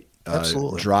 Right.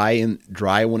 Absolutely.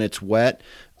 Dry when it's wet.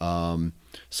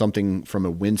 Something from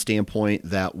a wind standpoint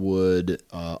that would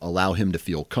allow him to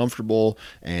feel comfortable.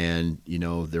 And,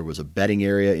 there was a bedding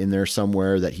area in there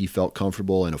somewhere that he felt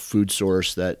comfortable and a food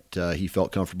source that he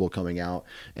felt comfortable coming out.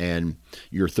 And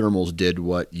your thermals did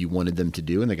what you wanted them to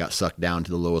do, and they got sucked down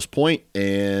to the lowest point,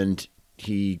 and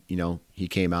he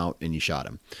came out and you shot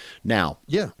him. Now,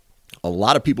 yeah, a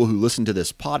lot of people who listen to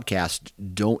this podcast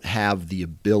don't have the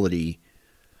ability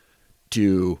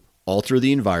to alter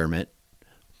the environment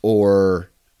or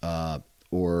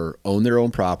own their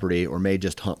own property, or may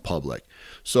just hunt public.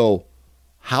 So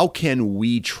how can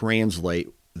we translate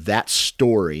that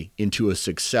story into a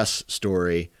success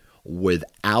story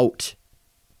without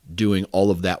doing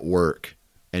all of that work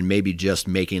and maybe just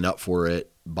making up for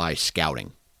it by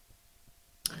scouting?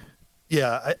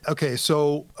 Yeah. Okay.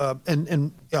 So, I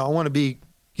want to be,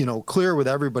 clear with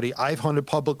everybody. I've hunted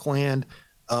public land.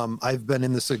 I've been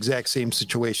in this exact same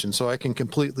situation, so I can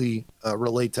completely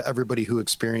relate to everybody who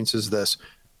experiences this.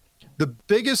 The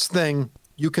biggest thing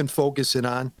you can focus in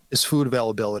on is food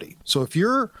availability. So if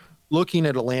you're looking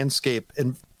at a landscape,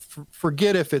 and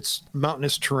forget if it's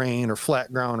mountainous terrain or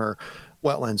flat ground or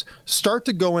wetlands, start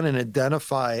to go in and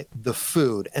identify the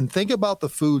food and think about the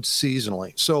food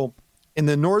seasonally. So in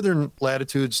the northern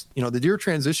latitudes, the deer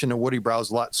transition to woody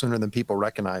browse a lot sooner than people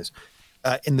recognize.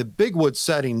 In the big wood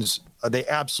settings, they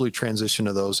absolutely transition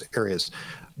to those areas.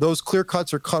 Those clear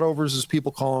cuts or cutovers, as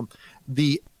people call them,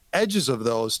 the edges of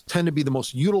those tend to be the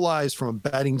most utilized from a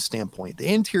bedding standpoint.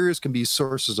 The interiors can be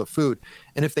sources of food.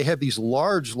 And if they have these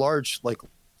large,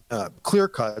 clear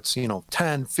cuts,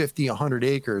 10, 50, 100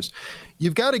 acres,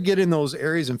 you've got to get in those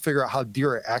areas and figure out how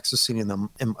deer are accessing them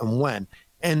and when.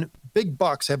 And big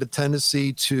bucks have a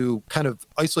tendency to kind of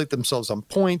isolate themselves on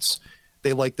points.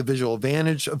 They like the visual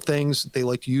advantage of things. They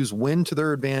like to use wind to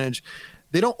their advantage.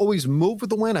 They don't always move with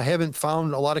the wind. I haven't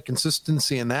found a lot of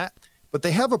consistency in that, but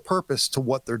they have a purpose to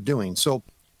what they're doing. So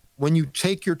when you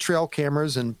take your trail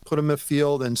cameras and put them in the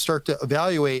field and start to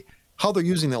evaluate how they're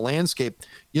using the landscape,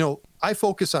 I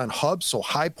focus on hubs, so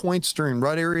high points during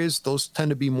rut areas. Those tend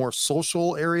to be more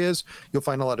social areas. You'll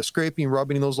find a lot of scraping,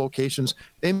 rubbing in those locations.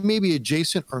 They may be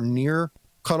adjacent or near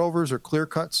cutovers or clear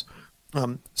cuts.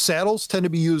 Saddles tend to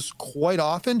be used quite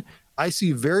often. I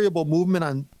see variable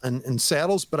movement in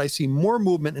saddles, but I see more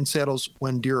movement in saddles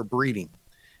when deer are breeding.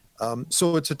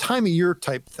 So it's a time of year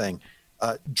type thing.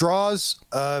 Draws,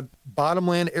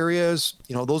 bottomland areas,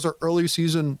 those are early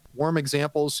season warm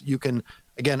examples. You can,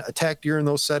 again, attack deer in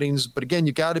those settings. But again,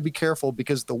 you got to be careful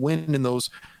because the wind in those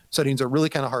settings are really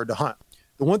kind of hard to hunt.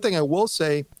 The one thing I will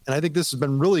say, and I think this has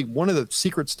been really one of the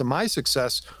secrets to my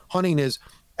success hunting, is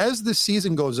as the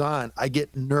season goes on, I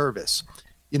get nervous.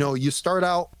 You start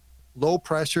out low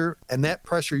pressure, and that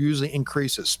pressure usually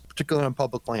increases, particularly on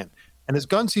public land. And as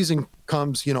gun season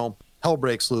comes, hell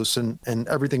breaks loose and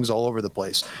everything's all over the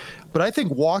place. But I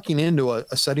think walking into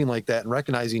a setting like that and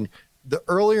recognizing the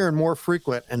earlier and more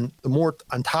frequent and the more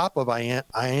on top of I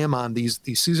am on these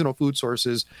seasonal food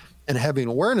sources and having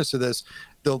awareness of this,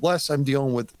 the less I'm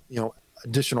dealing with,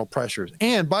 additional pressures.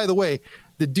 And by the way,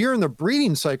 the deer in the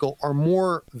breeding cycle are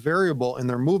more variable in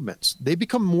their movements. They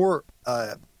become more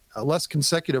less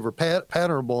consecutive or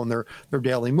patternable in their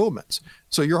daily movements.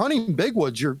 So you're hunting big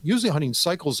woods, you're usually hunting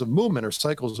cycles of movement or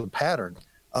cycles of pattern.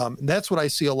 That's what I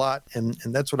see a lot, and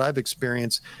that's what I've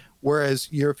experienced. Whereas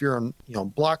if you're in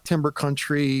block timber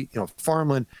country,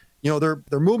 farmland, their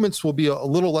movements will be a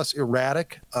little less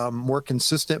erratic, more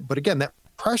consistent. But again, that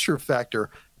pressure factor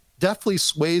definitely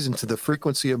sways into the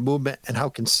frequency of movement and how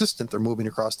consistent they're moving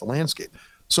across the landscape.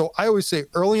 So I always say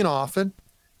early and often,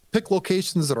 pick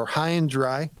locations that are high and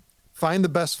dry, find the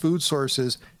best food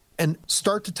sources, and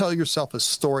start to tell yourself a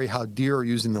story how deer are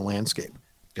using the landscape.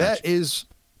 Gotcha.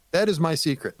 That is my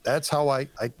secret. That's how I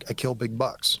kill big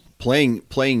bucks.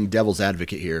 Playing devil's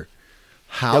advocate here,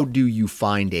 how do you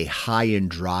find a high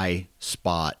and dry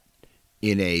spot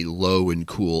in a low and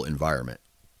cool environment?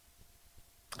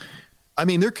 I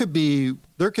mean, there could be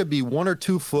 1 or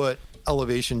 2 foot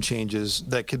elevation changes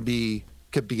that could be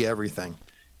everything.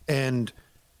 And,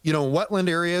 wetland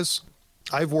areas,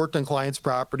 I've worked on clients'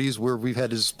 properties where we've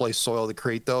had to displace soil to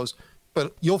create those,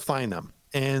 but you'll find them.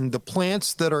 And the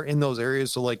plants that are in those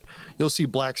areas, so like you'll see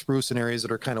black spruce in areas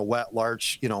that are kind of wet,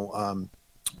 large,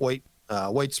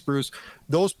 white spruce.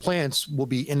 Those plants will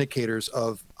be indicators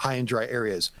of high and dry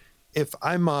areas. If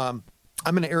I'm in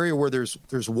an area where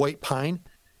there's white pine,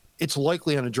 it's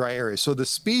likely on a dry area. So the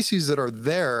species that are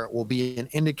there will be an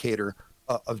indicator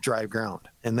of dry ground,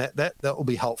 and that will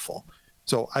be helpful.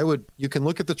 So you can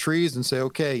look at the trees and say,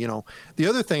 okay, the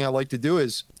other thing I like to do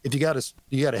is if you got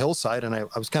a hillside, and I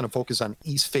was kind of focused on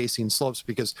east facing slopes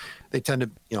because they tend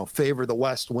to, favor the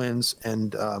west winds.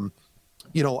 And, on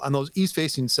those east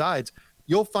facing sides,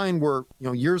 you'll find where,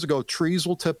 years ago, trees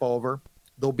will tip over.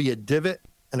 There'll be a divot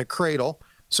and a cradle.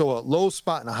 So a low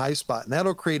spot and a high spot, and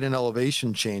that'll create an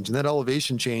elevation change. And that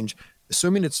elevation change,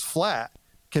 assuming it's flat,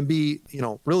 can be,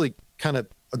 really kind of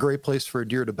a great place for a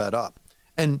deer to bed up.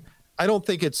 And I don't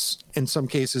think it's, in some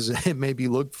cases, it may be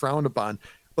looked frowned upon,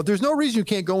 but there's no reason you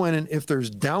can't go in and if there's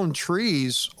down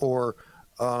trees or,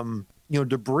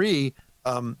 debris,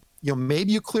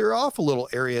 maybe you clear off a little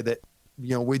area that,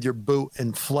 with your boot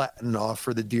and flatten off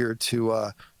for the deer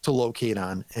to locate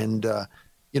on. And,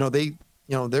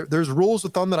 there's rules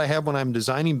of thumb that I have when I'm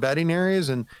designing bedding areas,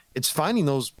 and it's finding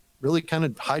those really kind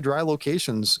of high dry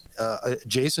locations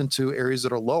adjacent to areas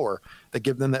that are lower that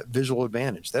give them that visual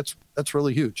advantage. That's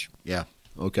really huge. Yeah.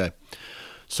 Okay.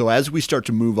 So as we start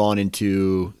to move on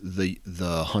into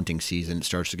the hunting season, it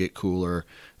starts to get cooler.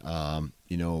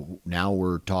 Now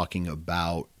we're talking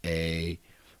about the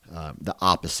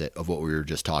opposite of what we were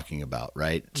just talking about,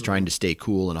 right? It's trying to stay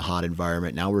cool in a hot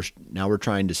environment. Now we're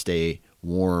trying to stay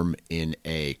warm in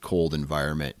a cold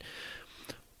environment.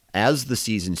 As the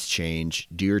seasons change,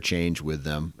 deer change with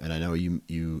them, and I know you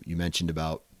mentioned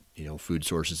about food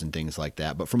sources and things like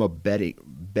that. But from a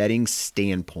bedding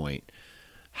standpoint,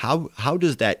 how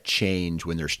does that change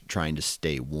when they're trying to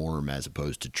stay warm as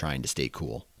opposed to trying to stay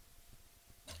cool?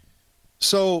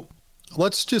 So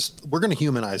we're going to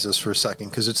humanize this for a second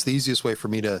because it's the easiest way for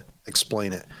me to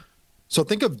explain it. So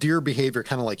think of deer behavior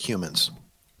kind of like humans.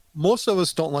 Most of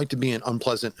us don't like to be in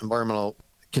unpleasant environmental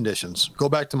conditions. Go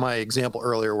back to my example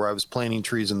earlier where I was planting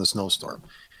trees in the snowstorm.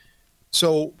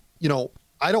 So,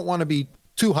 I don't want to be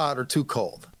too hot or too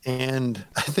cold. And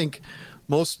I think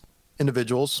most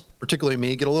individuals, particularly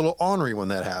me, get a little ornery when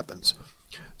that happens.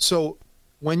 So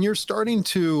when you're starting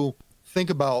to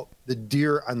think about the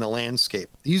deer on the landscape,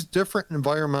 these different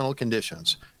environmental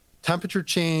conditions, temperature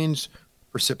change,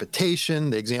 precipitation,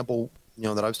 the example,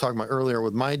 that I was talking about earlier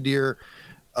with my deer,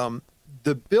 the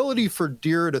ability for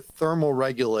deer to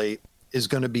thermoregulate is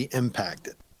going to be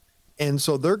impacted. And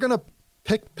so they're going to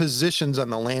pick positions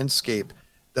on the landscape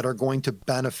that are going to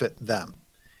benefit them.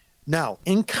 Now,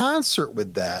 in concert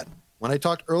with that, when I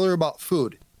talked earlier about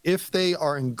food, if they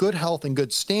are in good health and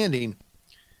good standing,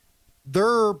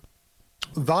 their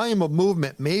volume of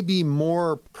movement may be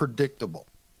more predictable.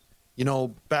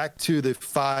 Back to the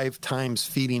 5 times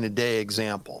feeding a day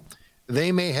example,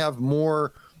 they may have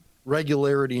more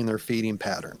regularity in their feeding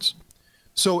patterns.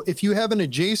 So if you have an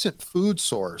adjacent food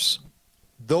source,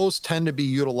 those tend to be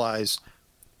utilized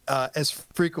as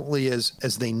frequently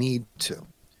as they need to.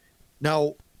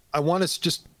 Now, I want to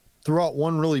just throw out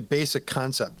one really basic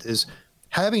concept is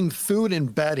having food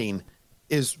and bedding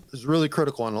is really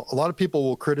critical. And a lot of people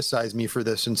will criticize me for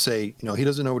this and say, he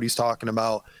doesn't know what he's talking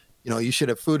about. You should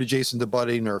have food adjacent to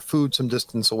bedding or food some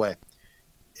distance away.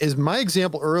 Is my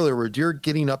example earlier where deer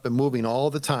getting up and moving all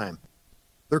the time,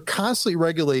 they're constantly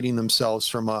regulating themselves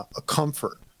from a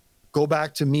comfort. Go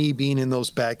back to me being in those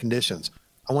bad conditions.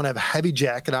 I want to have a heavy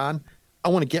jacket on. I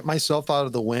want to get myself out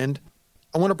of the wind.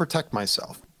 I want to protect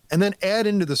myself. And then add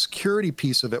into the security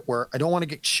piece of it where I don't want to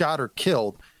get shot or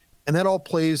killed. And that all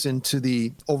plays into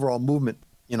the overall movement,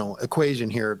 equation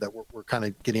here that we're kind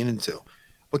of getting into.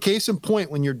 But case in point,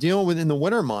 when you're dealing with in the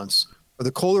winter months or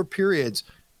the colder periods,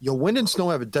 wind and snow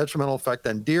have a detrimental effect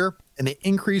on deer and they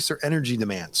increase their energy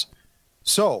demands.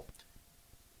 So,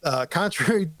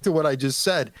 contrary to what I just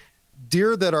said,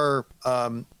 deer that are,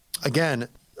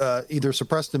 either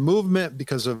suppressed in movement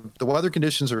because of the weather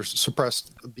conditions or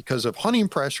suppressed because of hunting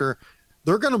pressure,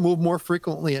 they're going to move more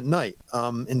frequently at night.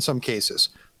 In some cases,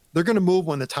 they're going to move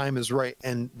when the time is right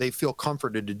and they feel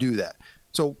comforted to do that.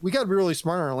 So we got to be really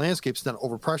smart on our landscapes not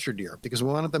overpressure deer because we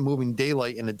want them moving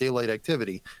daylight in a daylight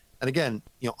activity. And again,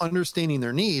 understanding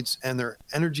their needs and their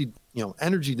energy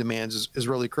demands is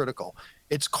really critical.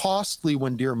 It's costly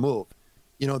when deer move.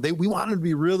 We want them to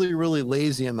be really, really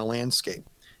lazy on the landscape.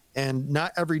 And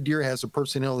not every deer has a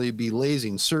personality to be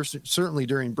lazy. Certainly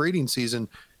during breeding season,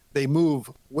 they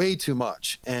move way too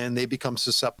much and they become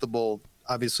susceptible,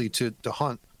 obviously, to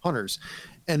hunters.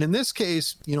 And in this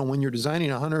case, when you're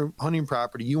designing a hunting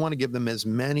property, you want to give them as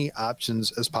many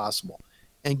options as possible.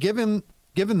 And given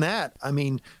that,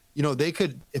 they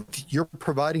could, if you're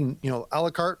providing, a la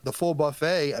carte, the full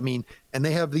buffet, and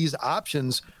they have these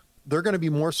options, they're going to be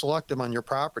more selective on your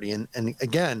property. And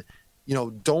again,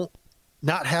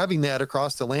 not having that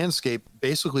across the landscape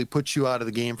basically puts you out of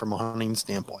the game from a hunting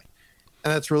standpoint.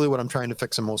 And that's really what I'm trying to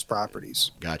fix in most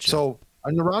properties. Gotcha. So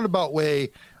in a roundabout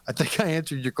way, I think I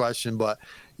answered your question, but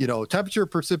temperature,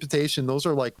 precipitation, those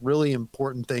are like really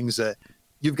important things that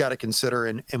you've got to consider.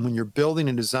 And when you're building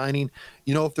and designing,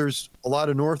 if there's a lot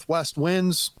of northwest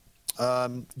winds,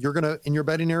 you're going to, in your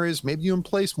bedding areas, maybe you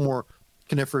place more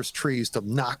coniferous trees to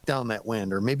knock down that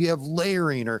wind, or maybe you have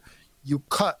layering, or you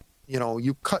cut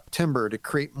timber to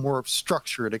create more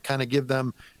structure to kind of give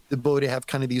them the ability to have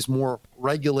kind of these more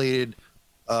regulated,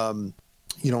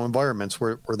 environments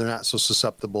where they're not so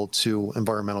susceptible to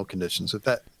environmental conditions, if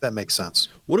that makes sense.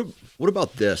 What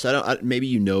about this?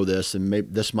 Maybe this, and maybe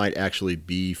this might actually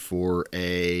be for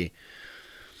a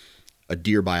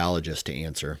deer biologist to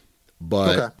answer.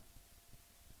 But okay.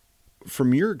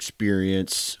 From your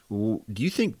experience, do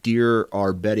you think deer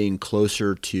are bedding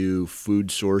closer to food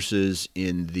sources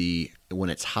when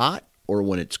it's hot or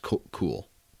when it's cool?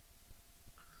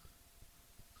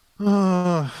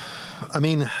 I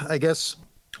guess.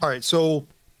 All right. So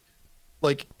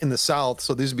like in the South,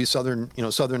 so these would be southern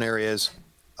areas,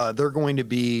 they're going to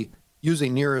be usually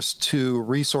nearest to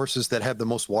resources that have the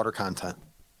most water content.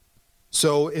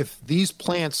 So if these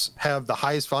plants have the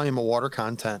highest volume of water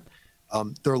content,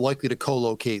 they're likely to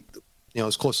co-locate,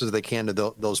 as close as they can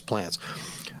to those plants.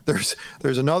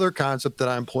 There's another concept that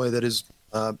I employ that is,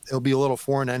 it'll be a little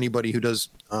foreign to anybody who does,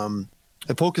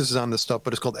 it focuses on this stuff,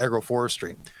 but it's called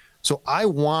agroforestry. So I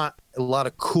want a lot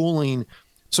of cooling.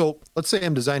 So let's say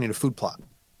I'm designing a food plot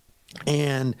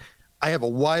and I have a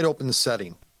wide open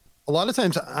setting. A lot of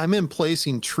times I'm in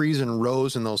placing trees in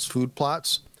rows in those food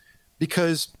plots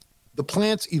because the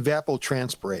plants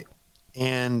evapotranspirate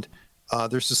and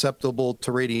they're susceptible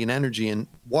to radiant energy, and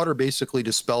water basically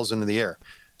dispels into the air.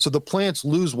 So the plants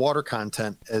lose water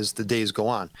content as the days go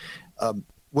on.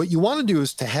 What you want to do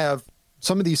is to have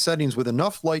some of these settings with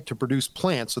enough light to produce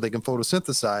plants so they can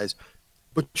photosynthesize,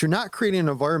 but you're not creating an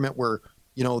environment where,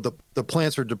 the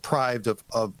plants are deprived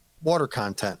of water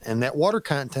content. And that water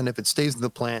content, if it stays in the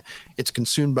plant, it's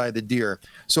consumed by the deer.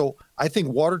 So I think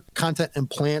water content in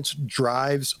plants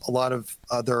drives a lot of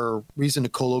their reason to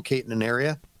co-locate in an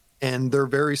area. And they're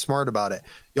very smart about it.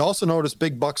 You also notice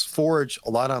big bucks forage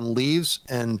a lot on leaves,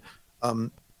 and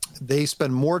they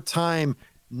spend more time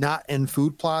not in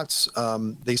food plots.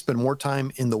 They spend more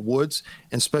time in the woods,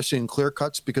 and especially in clear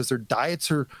cuts, because their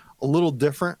diets are a little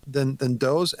different than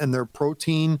does, and their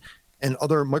protein and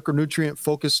other micronutrient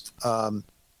focused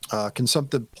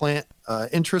consumptive plant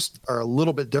interests are a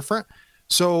little bit different.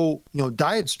 So,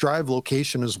 diets drive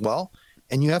location as well.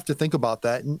 And you have to think about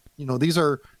that. And, these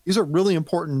are really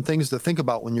important things to think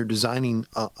about when you're designing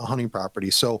a hunting property.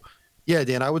 So yeah,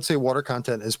 Dan, I would say water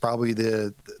content is probably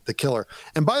the killer.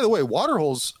 And by the way, water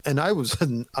holes, and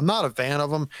I'm not a fan of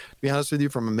them, to be honest with you,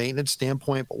 from a maintenance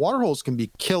standpoint, but water holes can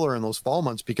be killer in those fall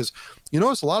months because you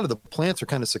notice a lot of the plants are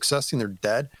kind of successing, they're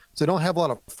dead. So they don't have a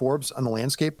lot of forbs on the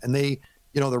landscape, and they're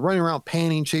running around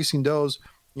panning, chasing does.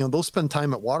 They'll spend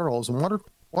time at water holes, and water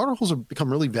holes have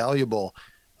become really valuable.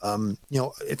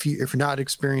 If you're not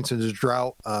experiencing a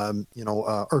drought, or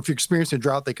if you're experiencing a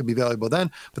drought, they could be valuable then,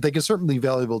 but they can certainly be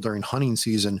valuable during hunting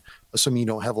season, assuming you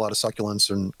don't have a lot of succulents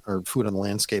or food on the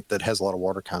landscape that has a lot of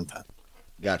water content.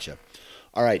 Gotcha.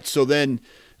 All right. So then,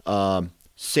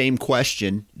 same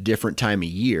question, different time of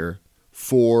year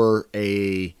for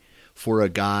a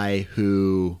guy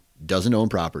who doesn't own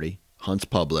property, hunts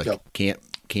public, Yep.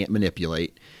 can't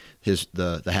manipulate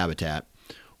the habitat.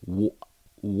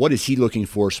 What is he looking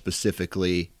for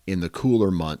specifically in the cooler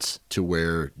months to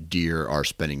where deer are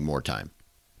spending more time?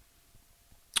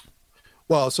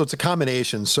 Well, so it's a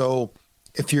combination. So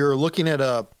if you're looking at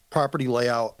a property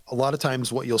layout, a lot of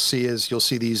times what you'll see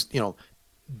these,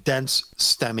 dense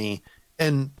stemmy,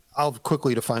 and I'll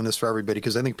quickly define this for everybody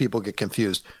because I think people get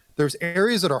confused. There's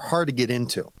areas that are hard to get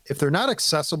into. If they're not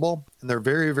accessible and they're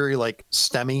very, very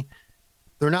stemmy,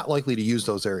 they're not likely to use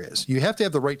those areas. You have to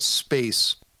have the right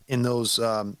space in those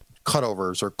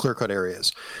cutovers or clear cut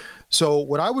areas. So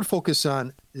what I would focus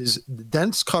on is the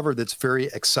dense cover that's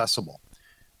very accessible.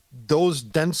 Those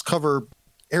dense cover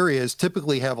areas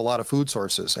typically have a lot of food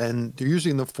sources, and they're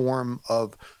usually in the form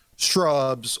of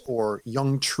shrubs or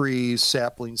young trees,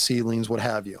 saplings, seedlings, what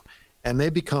have you. And they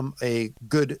become a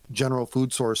good general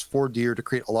food source for deer to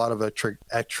create a lot of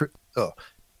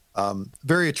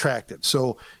very attractive.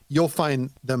 So you'll find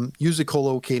them usually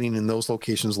co-locating in those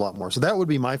locations a lot more. So that would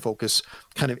be my focus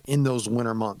kind of in those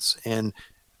winter months. And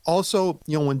also,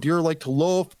 when deer like to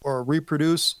loaf or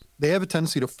reproduce, they have a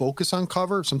tendency to focus on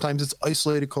cover. Sometimes it's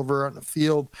isolated cover out in the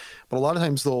field, but a lot of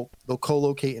times they'll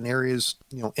co-locate in areas,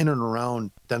 in and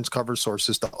around dense cover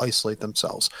sources to isolate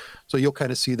themselves. So you'll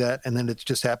kind of see that. And then it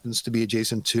just happens to be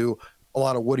adjacent to a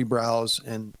lot of woody browse.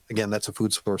 And again, that's a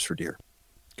food source for deer.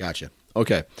 Gotcha.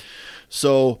 Okay.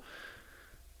 So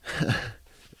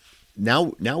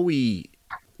now we've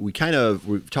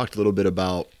talked a little bit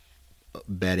about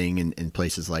bedding and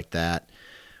places like that.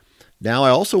 Now I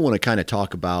also want to kind of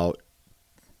talk about,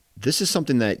 this is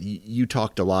something that you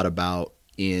talked a lot about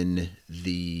in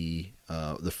the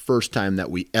first time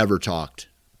that we ever talked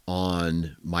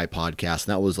on my podcast,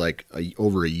 and that was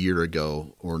over a year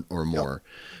ago or more.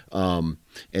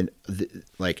 Yep.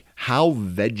 How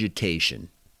vegetation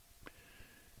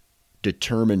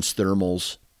determines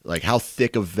thermals, like how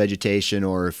thick of vegetation,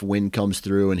 or if wind comes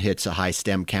through and hits a high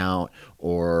stem count,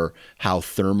 or how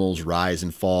thermals rise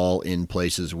and fall in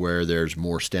places where there's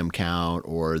more stem count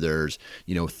or there's,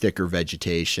 thicker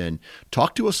vegetation.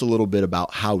 Talk to us a little bit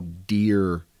about how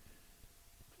deer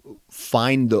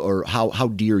how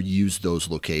deer use those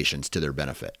locations to their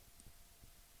benefit.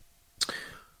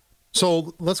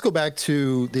 So let's go back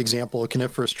to the example of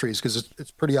coniferous trees, because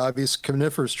it's pretty obvious.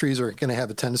 Coniferous trees are going to have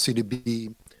a tendency to be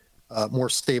more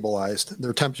stabilized.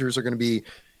 Their temperatures are going to be,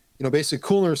 basically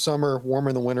cooler in summer, warmer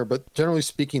in the winter, but generally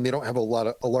speaking, they don't have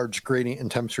a large gradient in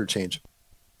temperature change.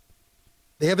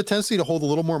 They have a tendency to hold a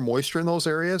little more moisture in those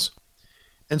areas.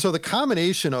 And so the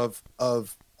combination of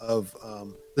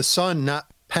the sun not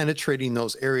penetrating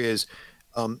those areas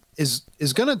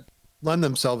is going to lend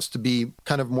themselves to be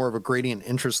kind of more of a gradient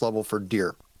interest level for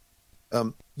deer.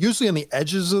 Usually on the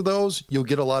edges of those, you'll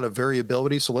get a lot of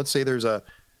variability. So let's say there's a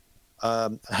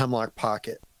hemlock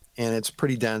pocket and it's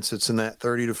pretty dense. It's in that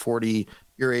 30 to 40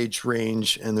 year age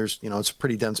range. And there's, it's a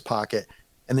pretty dense pocket.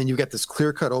 And then you've got this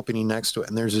clear cut opening next to it.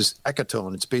 And there's this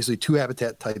ecotone. It's basically two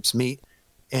habitat types meet.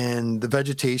 And the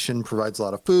vegetation provides a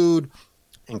lot of food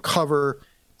and cover.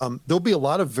 There'll be a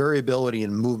lot of variability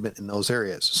in movement in those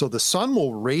areas. So the sun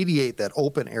will radiate that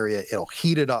open area. It'll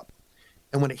heat it up.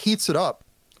 And when it heats it up,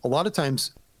 a lot of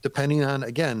times, depending on,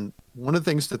 again, one of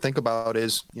the things to think about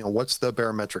is, what's the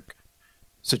barometric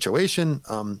situation?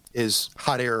 Is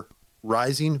hot air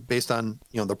rising based on,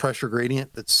 the pressure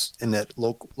gradient that's in that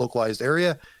localized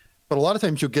area? But a lot of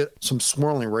times you'll get some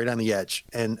swirling right on the edge.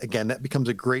 And again, that becomes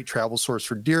a great travel source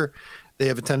for deer. They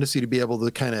have a tendency to be able to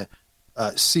kind of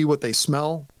see what they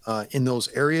smell in those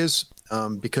areas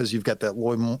because you've got that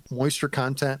low moisture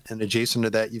content, and adjacent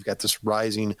to that, you've got this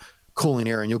rising cooling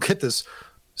air, and you'll get this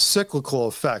cyclical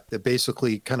effect that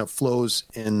basically kind of flows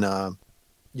in a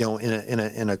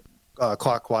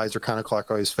clockwise or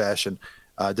counterclockwise fashion,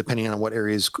 depending on what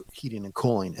area is heating and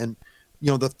cooling. And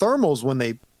the thermals, when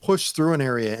they push through an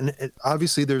area, and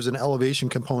obviously there's an elevation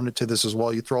component to this as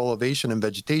well. You throw elevation and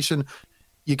vegetation,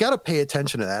 you got to pay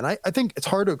attention to that. And I think it's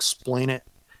hard to explain it,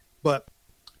 but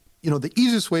the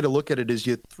easiest way to look at it is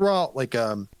you throw out like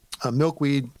a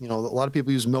milkweed. A lot of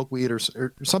people use milkweed or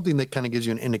something that kind of gives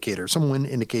you an indicator, some wind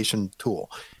indication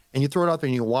tool, and you throw it out there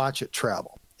and you watch it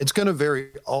travel. It's going to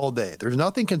vary all day. There's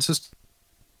nothing consistent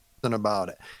about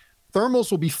it.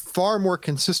 Thermals will be far more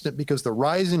consistent because the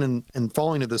rising and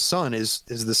falling of the sun is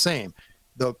the same.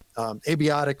 The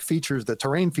abiotic features, the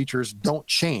terrain features don't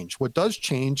change. What does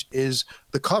change is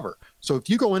the cover. So if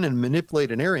you go in and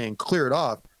manipulate an area and clear it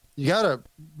off, you got to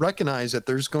recognize that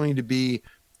there's going to be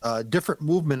different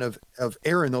movement of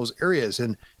air in those areas.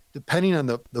 And depending on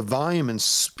the volume and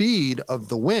speed of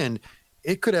the wind,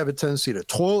 it could have a tendency to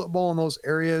toilet bowl in those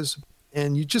areas.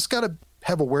 And you just got to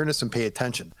have awareness and pay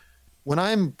attention. When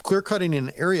I'm clear cutting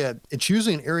an area, it's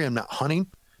usually an area I'm not hunting.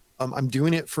 I'm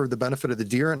doing it for the benefit of the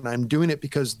deer, and I'm doing it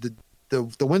because the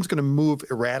wind's going to move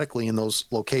erratically in those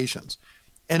locations.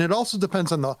 And it also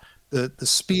depends on the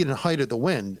speed and height of the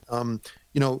wind.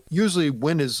 Usually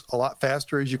wind is a lot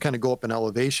faster as you kind of go up in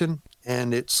elevation,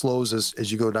 and it slows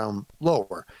as you go down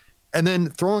lower. And then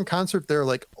throw in concert there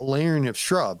like layering of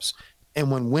shrubs. And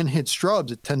when wind hits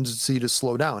shrubs, it tends to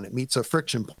slow down. It meets a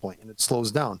friction point and it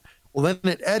slows down. Well,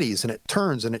 then it eddies and it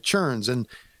turns and it churns. And,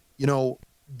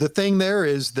 the thing there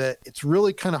is that it's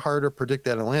really kind of hard to predict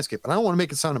that in a landscape. And I don't want to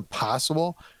make it sound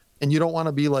impossible. And you don't want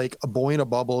to be like a boy in a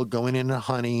bubble going into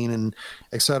hunting and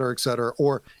et cetera, et cetera.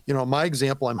 Or, my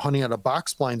example, I'm hunting out of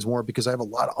box blinds more because I have a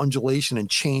lot of undulation and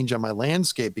change on my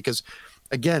landscape because,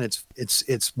 again,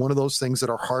 it's one of those things that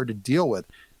are hard to deal with.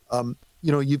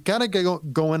 You've got to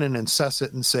go in and assess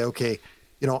it and say, okay,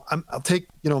 I'll take,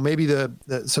 maybe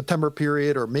the September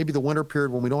period or maybe the winter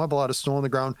period when we don't have a lot of snow on the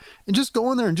ground and just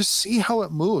go in there and just see how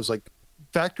it moves. Like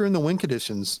factor in the wind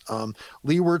conditions,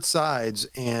 leeward sides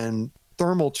and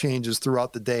thermal changes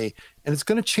throughout the day. And it's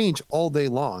going to change all day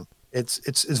long.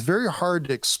 It's very hard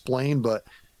to explain, but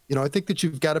I think that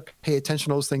you've got to pay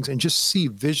attention to those things and just see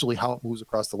visually how it moves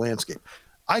across the landscape.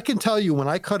 I can tell you when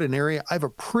I cut an area, I have a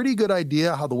pretty good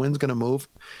idea how the wind's going to move,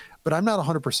 but I'm not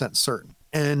 100% certain.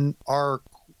 And our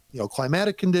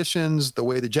climatic conditions, the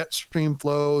way the jet stream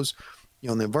flows,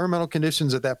 the environmental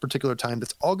conditions at that particular time,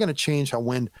 that's all going to change how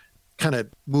wind kind of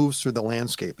moves through the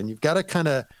landscape. And you've got to kind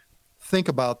of think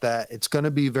about that. It's going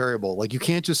to be variable. Like you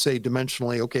can't just say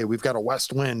dimensionally, okay, we've got a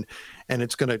west wind and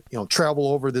it's going to, travel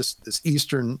over this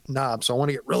eastern knob. So I want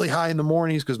to get really high in the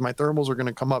mornings because my thermals are going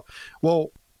to come up.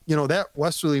 Well, that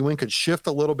westerly wind could shift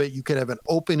a little bit. You could have an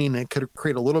opening and it could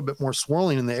create a little bit more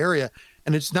swirling in the area.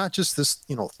 And it's not just this,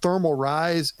 thermal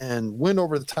rise and wind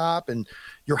over the top and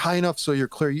you're high enough so you're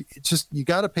clear. It's just, you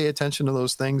got to pay attention to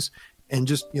those things and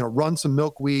just, run some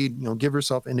milkweed, give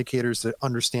yourself indicators to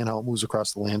understand how it moves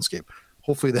across the landscape.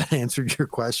 Hopefully that answered your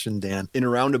question, Dan. In a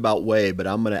roundabout way, but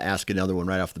I'm going to ask another one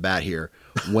right off the bat here.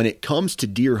 When it comes to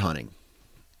deer hunting,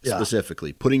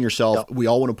 specifically, putting yourself, we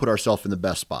all want to put ourselves in the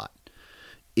best spot.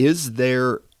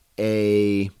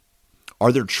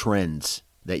 Are there trends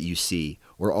that you see,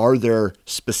 or are there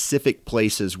specific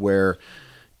places where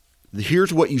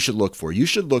here's what you should look for? You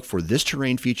should look for this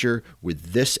terrain feature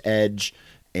with this edge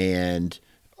and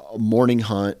a morning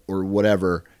hunt or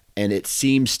whatever, and it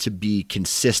seems to be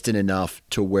consistent enough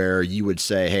to where you would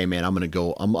say, hey man, I'm going to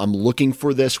go, I'm looking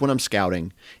for this when I'm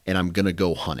scouting and I'm going to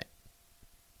go hunt it?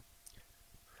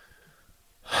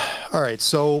 All right.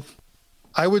 So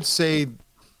I would say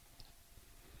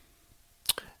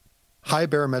high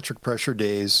barometric pressure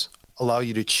days allow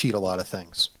you to cheat a lot of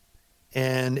things.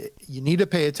 And you need to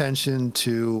pay attention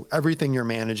to everything you're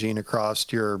managing across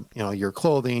your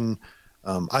clothing.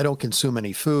 I don't consume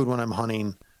any food when I'm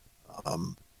hunting. I'll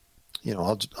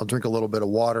drink a little bit of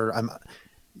water.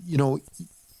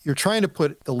 You're trying to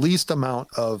put the least amount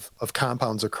of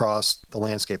compounds across the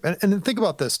landscape. And think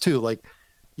about this too. Like,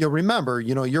 remember,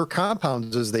 your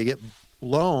compounds, as they get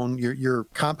blown, your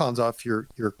compounds off your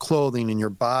clothing and your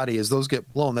body, as those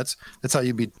get blown, that's how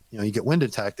you get wind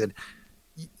detected.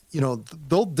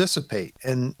 They'll dissipate,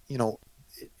 and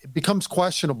it becomes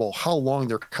questionable how long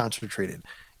they're concentrated.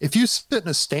 If you sit in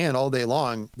a stand all day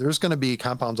long, there's going to be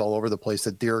compounds all over the place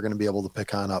that deer are going to be able to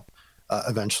pick on up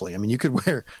eventually. I mean, you could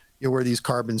wear these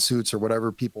carbon suits or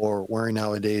whatever people are wearing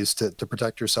nowadays to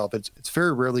protect yourself. It's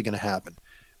very rarely going to happen.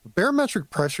 Barometric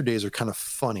pressure days are kind of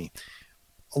funny.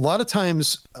 A lot of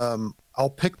times I'll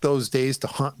pick those days to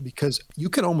hunt because you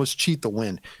can almost cheat the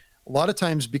wind. A lot of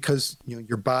times because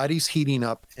your body's heating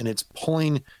up and it's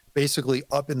pulling basically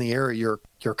up in the air your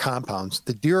compounds.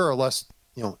 The deer are less,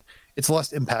 it's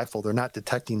less impactful. They're not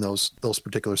detecting those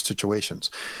particular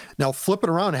situations. Now flip it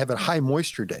around and have a high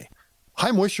moisture day.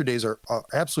 High moisture days are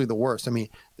absolutely the worst. I mean,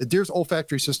 the deer's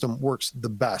olfactory system works the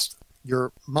best.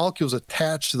 Your molecules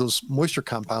attach to those moisture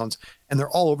compounds and they're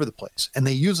all over the place, and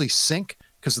they usually sink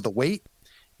because of the weight.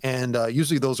 And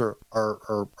usually those are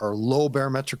low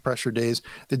barometric pressure days.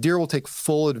 The deer will take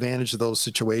full advantage of those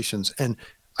situations. And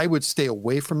I would stay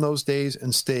away from those days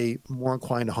and stay more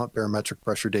inclined to hunt barometric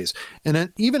pressure days. And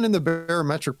then even in the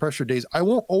barometric pressure days, I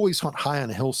won't always hunt high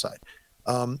on a hillside.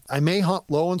 I may hunt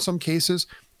low in some cases,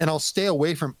 and I'll stay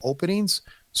away from openings.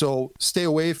 So stay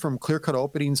away from clear-cut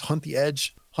openings, hunt the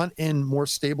edge, hunt in more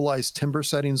stabilized timber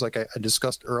settings like I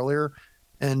discussed earlier.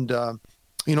 And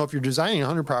if you're designing a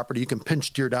hunting property, you can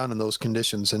pinch deer down in those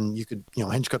conditions, and you could,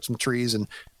 hinge cut some trees and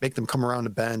make them come around a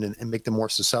bend and make them more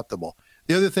susceptible.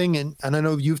 The other thing, and I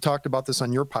know you've talked about this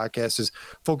on your podcast, is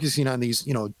focusing on these,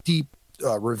 deep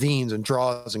ravines and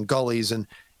draws and gullies and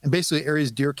basically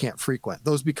areas deer can't frequent.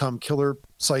 Those become killer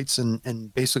sites,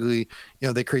 and basically,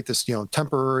 they create this,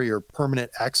 temporary or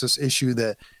permanent access issue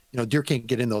that, deer can't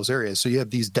get in those areas. So you have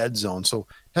these dead zones. So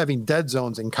having dead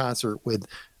zones in concert with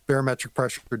barometric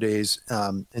pressure days,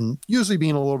 and usually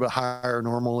being a little bit higher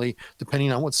normally,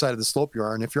 depending on what side of the slope you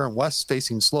are. And if you're on west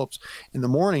facing slopes in the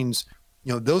mornings,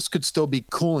 those could still be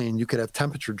cooling. You could have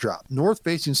temperature drop. North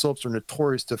facing slopes are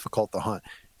notorious difficult to hunt.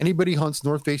 Anybody hunts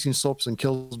north facing slopes and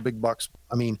kills big bucks,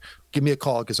 I mean, give me a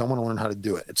call because I want to learn how to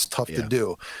do it. It's tough to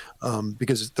do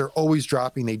because they're always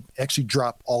dropping. They actually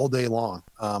drop all day long.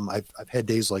 I've had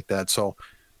days like that. So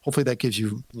hopefully that gives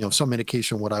you, some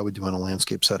indication of what I would do in a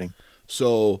landscape setting.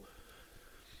 So,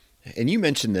 and you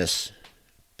mentioned this,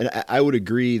 and I would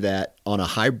agree that on a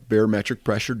high barometric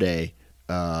pressure day,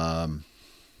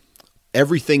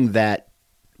 everything that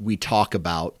we talk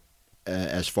about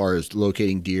as far as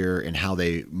locating deer and how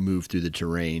they move through the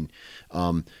terrain,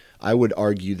 I would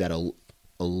argue that a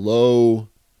low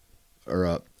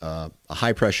or a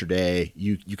high pressure day,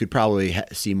 you could probably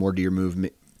see more deer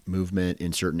movement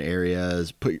in certain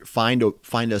areas. Find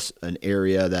us an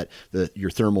area that your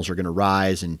thermals are going to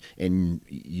rise and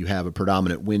you have a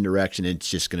predominant wind direction. It's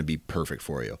just going to be perfect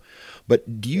for you.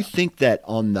 But do you think that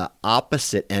on the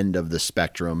opposite end of the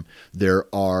spectrum, there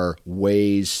are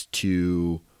ways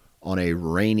to, on a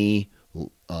rainy,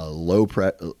 low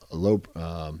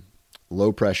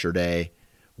pressure day,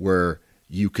 where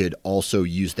you could also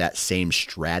use that same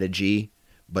strategy,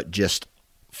 but just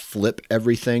flip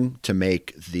everything to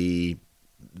make the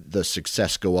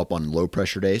success go up on low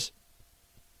pressure days?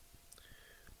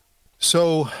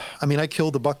 So, I mean, I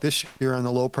killed a buck this year on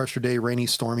the low pressure day, rainy,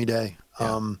 stormy day.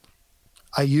 Yeah.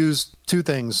 I used two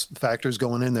factors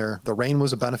going in there. The rain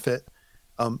was a benefit,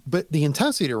 but the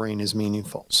intensity of rain is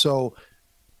meaningful. So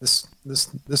this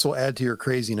will add to your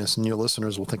craziness, and your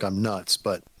listeners will think I'm nuts,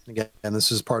 but again,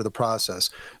 this is part of the process.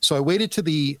 So I waited to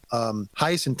the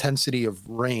highest intensity of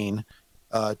rain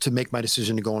to make my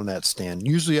decision to go in that stand.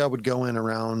 Usually I would go in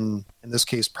around, in this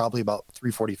case, probably about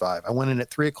 3:45. I went in at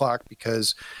 3:00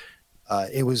 because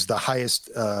it was the highest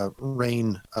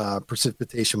rain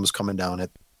precipitation was coming down at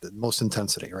the most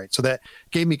intensity, right? So that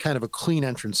gave me kind of a clean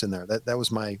entrance in there. That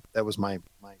was my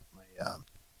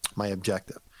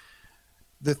objective.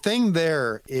 The thing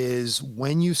there is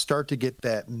when you start to get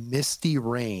that misty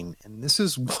rain, and this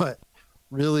is what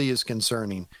really is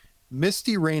concerning.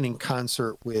 Misty rain in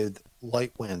concert with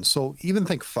light winds. So even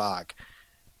think fog.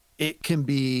 It can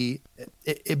be,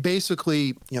 it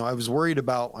basically, I was worried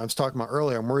about, I was talking about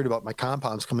earlier, I'm worried about my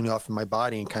compounds coming off in my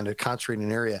body and kind of concentrating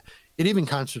an area. It even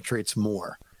concentrates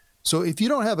more. So if you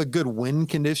don't have a good wind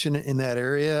condition in that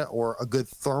area or a good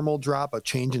thermal drop, a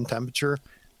change in temperature,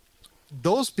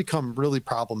 those become really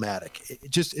problematic.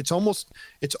 It's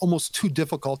almost too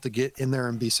difficult to get in there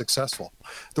and be successful.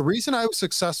 The reason I was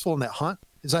successful in that hunt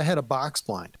is I had a box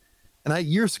blind. And I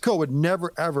years ago would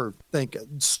never, ever think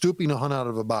stooping to hunt out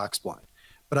of a box blind.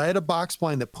 But I had a box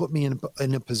blind that put me in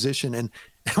a position. And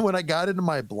when I got into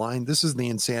my blind, this is the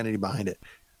insanity behind it.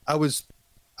 I was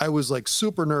like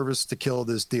super nervous to kill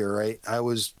this deer, right? I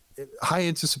was high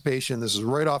anticipation. This is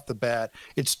right off the bat.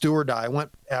 It's do or die. I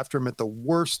went after him at the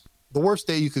worst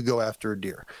day you could go after a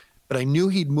deer. But I knew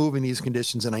he'd move in these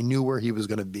conditions and I knew where he was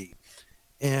going to be.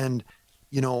 And,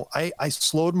 I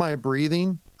slowed my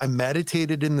breathing. I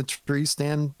meditated in the tree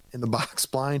stand in the box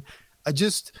blind. I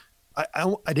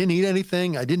didn't eat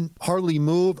anything. I didn't hardly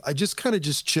move. I just kind of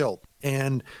just chilled.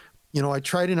 And, I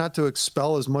tried not to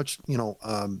expel as much,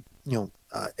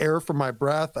 air from my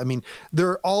breath. I mean, there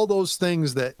are all those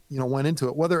things that, went into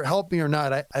it. Whether it helped me or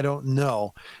not, I don't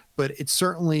know. But it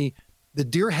certainly, the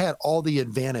deer had all the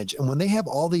advantage. And when they have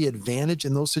all the advantage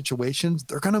in those situations,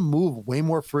 they're going to move way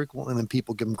more frequently than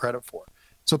people give them credit for.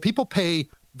 So people pay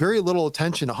very little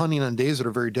attention to hunting on days that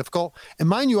are very difficult. And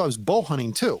mind you, I was bow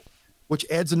hunting too, which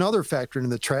adds another factor into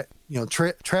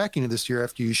the tracking of this deer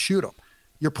after you shoot them.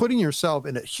 You're putting yourself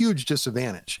in a huge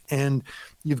disadvantage. And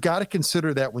you've got to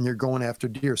consider that when you're going after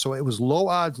deer. So it was low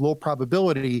odds, low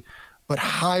probability, but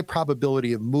high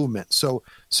probability of movement. So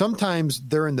sometimes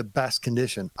they're in the best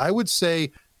condition. I would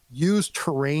say use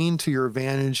terrain to your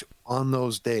advantage on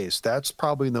those days. That's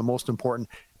probably the most important.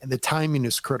 And the timing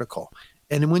is critical.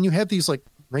 And when you have these like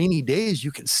rainy days,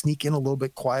 you can sneak in a little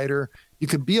bit quieter. You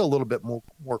can be a little bit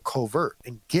more covert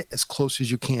and get as close as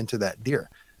you can to that deer.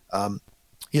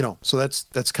 So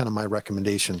that's kind of my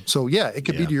recommendation. So yeah, it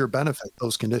could be to your benefit,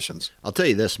 those conditions. I'll tell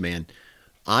you this, man,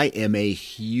 I am a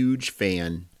huge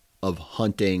fan of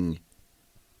hunting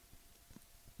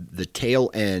the tail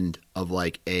end of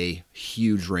like a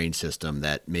huge rain system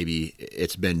that maybe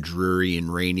it's been dreary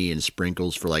and rainy and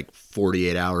sprinkles for like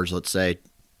 48 hours, let's say,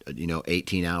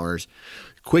 18 hours.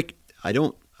 Quick. I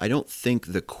don't think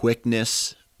the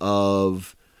quickness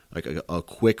of like a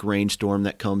quick rainstorm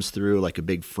that comes through, like a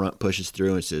big front pushes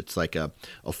through. It's like a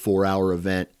 4-hour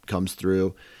event comes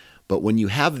through. But when you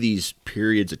have these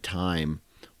periods of time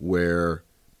where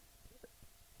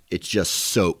it just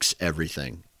soaks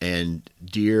everything, and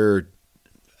deer,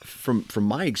 from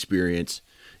my experience,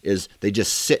 is they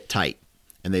just sit tight.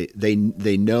 And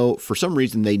they know, for some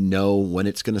reason, they know when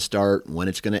it's going to start, when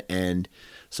it's going to end.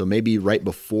 So maybe right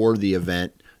before the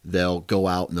event, they'll go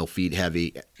out and they'll feed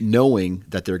heavy, knowing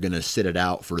that they're going to sit it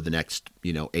out for the next,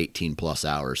 18 plus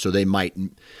hours. So they might,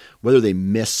 whether they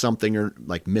miss something or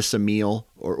like miss a meal,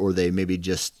 or they maybe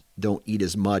just don't eat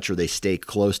as much, or they stay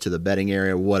close to the bedding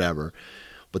area, whatever.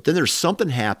 But then there's something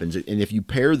happens. And if you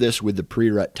pair this with the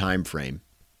pre-rut time frame,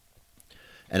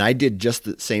 and I did just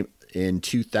the same. In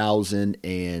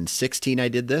 2016, I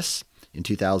did this. In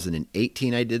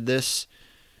 2018, I did this.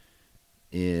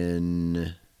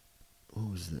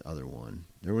 What was the other one?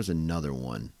 There was another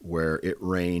one where it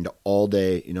rained all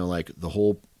day, like the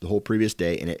whole previous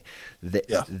day. And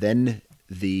then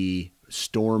the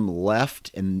storm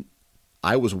left, and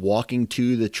I was walking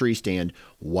to the tree stand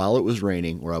while it was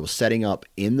raining, where I was setting up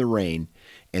in the rain,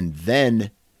 and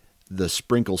then the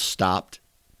sprinkles stopped.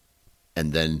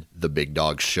 And then the big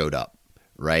dogs showed up,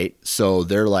 right? So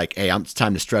they're like, hey, it's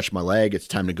time to stretch my leg. It's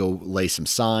time to go lay some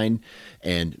sign.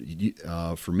 And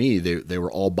for me, they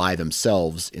were all by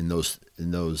themselves in those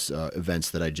events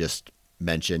that I just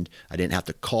mentioned. I didn't have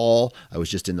to call. I was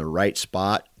just in the right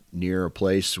spot near a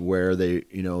place where they,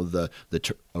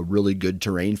 a really good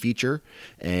terrain feature.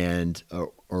 And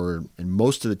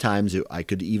most of the times I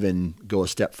could even go a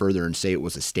step further and say it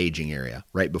was a staging area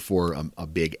right before a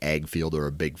big ag field or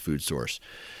a big food source.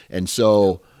 And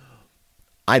so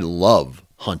I love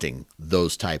hunting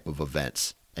those type of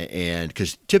events, and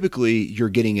because typically you're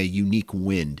getting a unique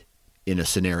wind in a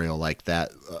scenario like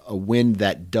that, a wind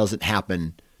that doesn't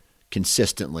happen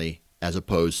consistently, as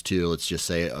opposed to, let's just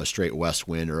say, a straight west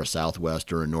wind or a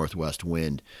southwest or a northwest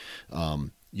wind.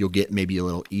 You'll get maybe a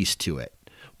little east to it.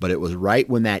 But it was right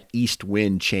when that east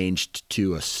wind changed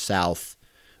to a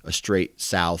straight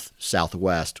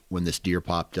southwest, when this deer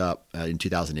popped up in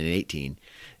 2018,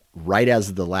 right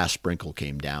as the last sprinkle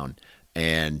came down.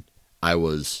 And I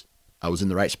was in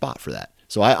the right spot for that.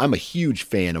 So I'm a huge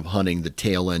fan of hunting the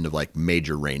tail end of like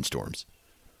major rainstorms.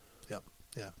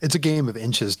 Yeah. It's a game of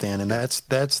inches, Dan. And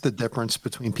that's the difference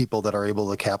between people that are able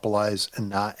to capitalize and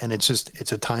not. And it's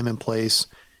a time and place.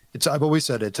 I've always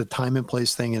said it's a time and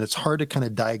place thing. And it's hard to kind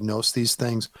of diagnose these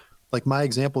things. Like my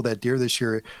example, that deer this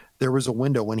year, there was a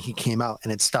window when he came out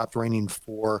and it stopped raining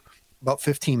for about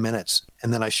 15 minutes.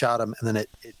 And then I shot him and then it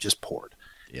just poured.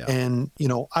 Yeah. And,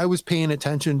 I was paying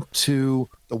attention to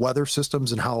the weather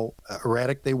systems and how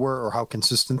erratic they were or how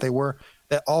consistent they were.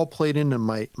 That all played into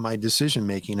my decision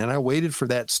making. And I waited for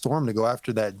that storm to go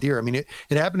after that deer. I mean, it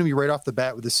happened to me right off the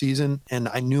bat with the season. And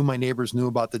I knew my neighbors knew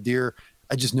about the deer.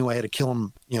 I just knew I had to kill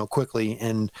him, quickly.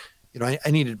 And, I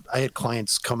had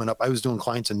clients coming up. I was doing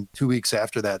clients in 2 weeks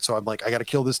after that. So I'm like, I got to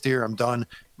kill this deer. I'm done.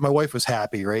 My wife was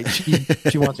happy, right?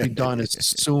 She wants to be done as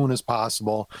soon as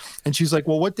possible. And she's like,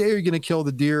 well, what day are you going to kill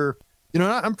the deer?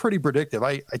 I'm pretty predictive.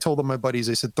 I told my buddies,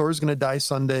 I said, Thor's going to die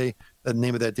Sunday. The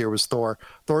name of that deer was Thor.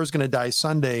 Thor's going to die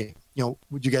Sunday.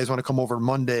 Would you guys want to come over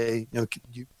Monday? Can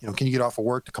you get off of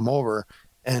work to come over?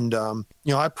 And,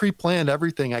 I pre-planned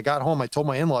everything. I got home. I told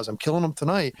my in-laws, I'm killing them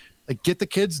tonight. Like, get the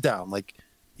kids down. Like,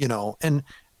 and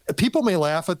people may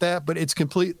laugh at that, but it's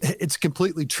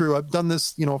completely true. I've done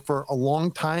this, for a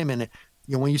long time. And,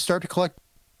 when you start to collect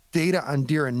data on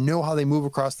deer and know how they move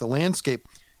across the landscape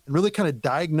and really kind of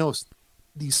diagnose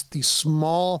these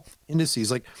small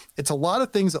indices, like it's a lot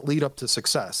of things that lead up to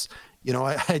success.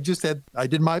 I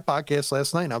did my podcast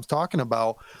last night and I was talking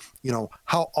about,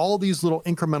 how all these little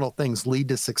incremental things lead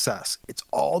to success. It's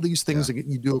all these things that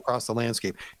you do across the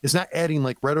landscape. It's not adding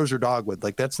like red rose or dogwood.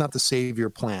 Like that's not the savior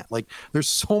plant. Like there's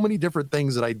so many different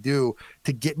things that I do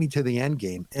to get me to the end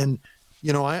game. And,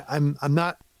 I'm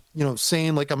not,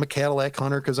 saying like I'm a Cadillac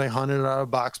hunter because I hunted out of a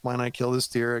box blind, I kill this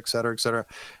deer, et cetera, et cetera.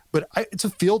 But it's a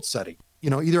field setting.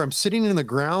 Either I'm sitting in the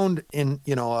ground in,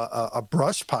 a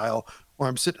brush pile or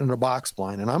I'm sitting in a box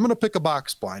blind, and I'm going to pick a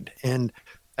box blind. And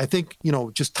I think,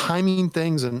 just timing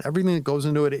things and everything that goes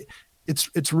into it,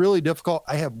 it's really difficult.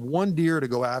 I have one deer to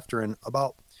go after and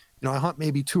about, I hunt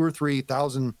maybe 2,000 or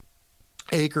 3,000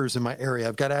 acres in my area.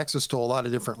 I've got access to a lot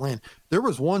of different land. There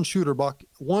was one shooter buck,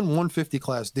 one 150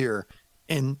 class deer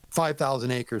in 5,000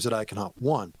 acres that I can hunt.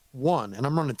 One, and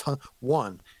I'm running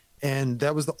one. And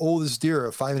that was the oldest deer,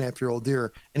 a 5.5-year-old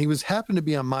deer. And he happened to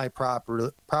be on my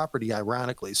property,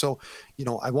 ironically. So,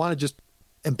 I want to just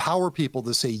empower people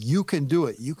to say, you can do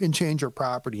it. You can change your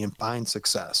property and find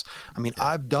success. I mean,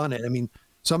 I've done it. I mean,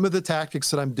 some of the tactics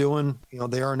that I'm doing,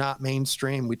 they are not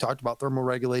mainstream. We talked about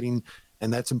thermoregulating,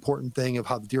 and that's an important thing of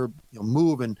how the deer,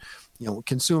 move and,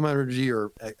 consume energy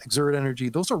or exert energy.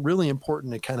 Those are really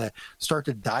important to kind of start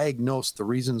to diagnose the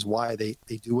reasons why they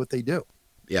do what they do.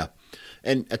 Yeah.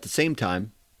 And at the same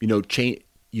time,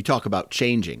 you talk about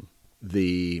changing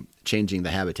the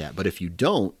habitat, but if you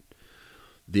don't,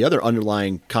 the other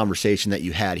underlying conversation that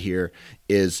you had here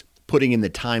is putting in the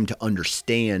time to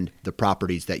understand the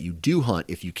properties that you do hunt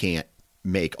if you can't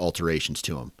make alterations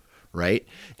to them, right?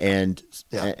 And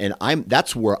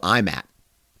that's where I'm at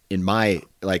in my,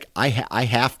 like, I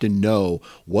have to know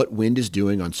what wind is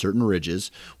doing on certain ridges,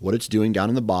 what it's doing down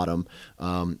in the bottom.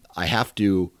 I have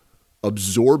to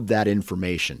absorb that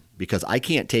information because I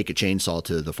can't take a chainsaw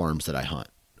to the farms that I hunt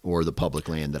or the public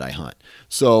land that I hunt.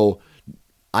 So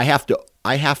I have to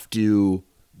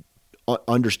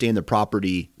understand the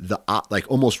property,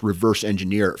 like almost reverse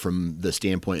engineer it from the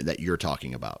standpoint that you're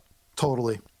talking about.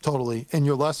 Totally. And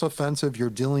you're less offensive.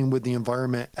 You're dealing with the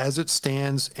environment as it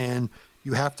stands, and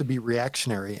you have to be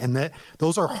reactionary. And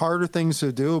those are harder things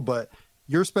to do, but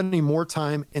you're spending more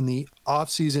time in the off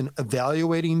season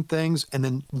evaluating things and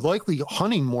then likely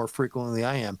hunting more frequently than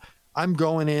I am. I'm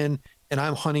going in and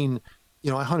I'm hunting,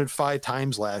 I hunted 5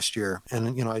 times last year,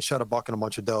 and, I shot a buck and a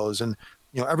bunch of does. And,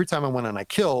 every time I went in, I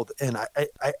killed, and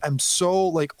I'm so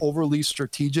like overly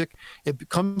strategic. It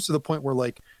comes to the point where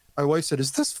like my wife said,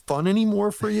 "Is this fun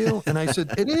anymore for you?" And I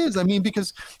said, "It is." I mean,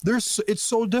 because it's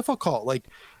so difficult. Like,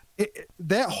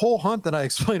 that whole hunt that I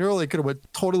explained earlier could have went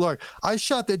totally large. I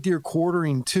shot that deer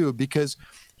quartering too because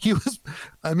he was,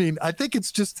 I mean, I think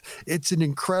it's an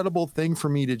incredible thing for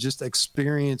me to just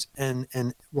experience and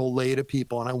relay to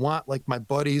people. And I want like my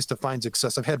buddies to find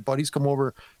success. I've had buddies come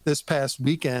over this past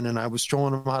weekend and I was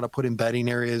showing them how to put in bedding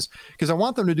areas because I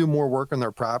want them to do more work on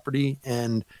their property.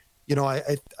 And,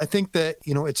 I think that,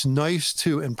 it's nice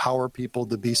to empower people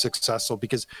to be successful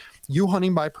because you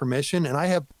hunting by permission, and I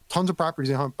have tons of properties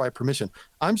I hunt by permission.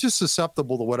 I'm just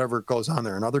susceptible to whatever goes on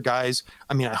there. And other guys,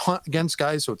 I hunt against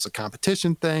guys, so it's a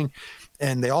competition thing,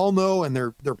 and they all know, and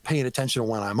they're paying attention to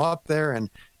when I'm up there. And,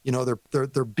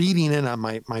 they're beating in on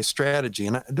my strategy,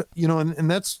 and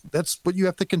and that's what you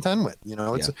have to contend with.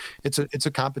 It's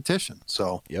a competition.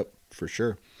 So yep, for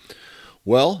sure.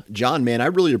 Well, John, man, I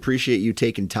really appreciate you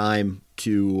taking time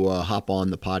to hop on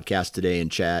the podcast today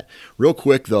and chat. Real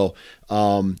quick though,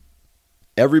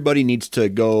 everybody needs to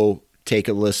go take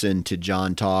a listen to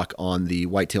John talk on the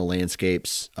Whitetail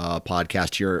Landscapes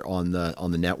podcast here on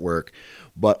the network.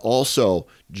 But also,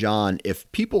 John,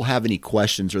 if people have any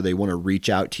questions or they want to reach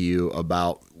out to you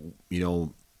about,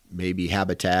 maybe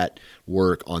habitat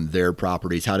work on their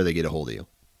properties, how do they get a hold of you?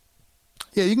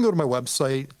 Yeah, you can go to my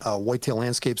website,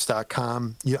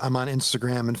 whitetaillandscapes.com. I'm on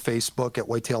Instagram and Facebook at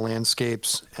Whitetail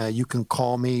Landscapes. You can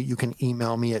call me. You can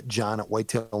email me at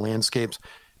john@Whitetail Landscapes.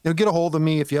 Get a hold of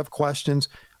me if you have questions.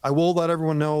 I will let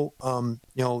everyone know,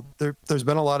 there's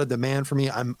been a lot of demand for me.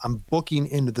 I'm booking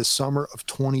into the summer of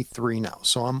 23 now.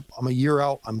 So I'm a year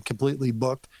out. I'm completely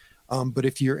booked. But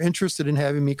if you're interested in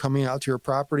having me coming out to your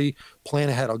property, plan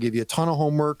ahead. I'll give you a ton of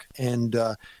homework and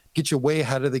get you way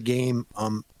ahead of the game.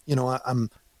 I'm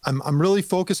really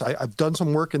focused. I've done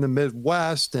some work in the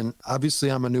Midwest, and obviously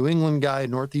I'm a New England guy,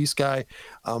 Northeast guy,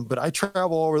 but I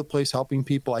travel all over the place helping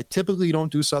people. I typically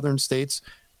don't do Southern states.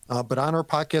 But on our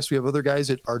podcast, we have other guys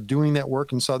that are doing that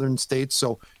work in Southern states.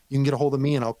 So you can get a hold of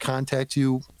me and I'll contact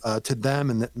you to them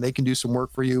and they can do some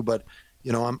work for you. But,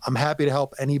 I'm happy to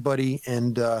help anybody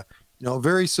and,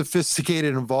 very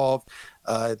sophisticated, involved.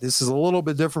 This is a little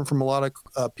bit different from a lot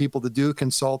of people that do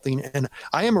consulting. And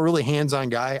I am a really hands-on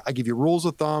guy. I give you rules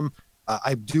of thumb.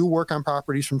 I do work on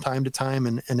properties from time to time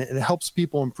and it helps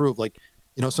people improve. Like,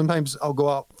 sometimes I'll go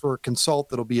out for a consult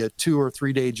that'll be a 2 or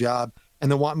 3 day job, and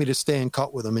they want me to stay and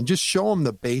cut with them and just show them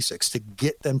the basics to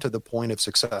get them to the point of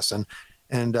success.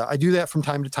 And I do that from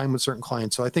time to time with certain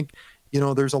clients. So I think,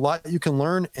 there's a lot that you can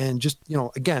learn and just,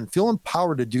 again, feel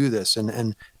empowered to do this.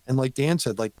 And like Dan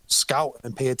said, like scout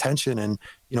and pay attention and,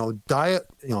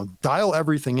 dial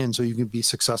everything in so you can be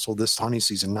successful this hunting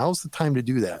season. Now's the time to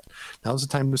do that. Now's the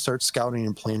time to start scouting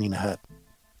and planning ahead.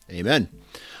 Amen.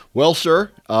 Well,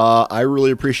 sir, I really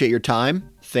appreciate your time.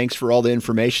 Thanks for all the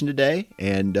information today,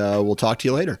 and we'll talk to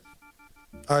you later.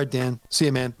 All right, Dan. See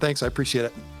you, man. Thanks. I appreciate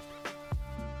it.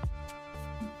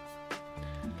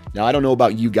 Now, I don't know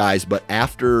about you guys, but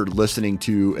after listening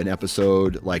to an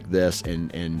episode like this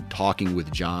and talking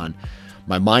with John,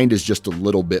 my mind is just a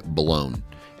little bit blown.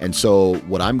 And so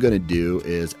what I'm going to do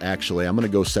is I'm going to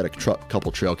go set a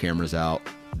couple trail cameras out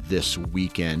this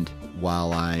weekend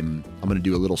while I'm going to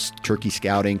do a little turkey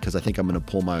scouting, because I think I'm going to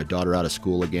pull my daughter out of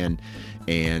school again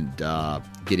and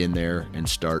get in there and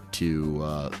start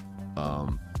to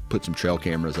put some trail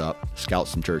cameras up, scout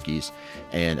some turkeys.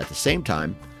 And at the same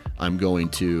time, I'm going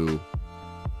to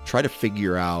try to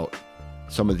figure out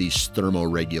some of these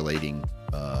thermoregulating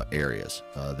areas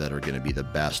that are going to be the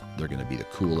best. They're going to be the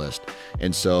coolest.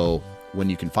 And so when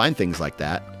you can find things like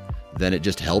that, then it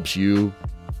just helps you,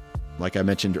 like I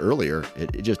mentioned earlier,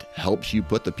 it just helps you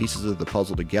put the pieces of the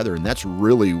puzzle together. And that's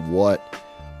really what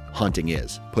hunting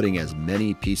is, putting as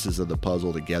many pieces of the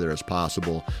puzzle together as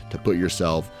possible to put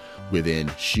yourself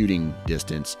within shooting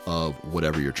distance of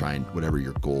whatever your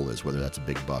goal is, whether that's a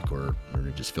big buck or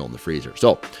just fill in the freezer.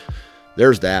 So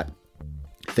there's that.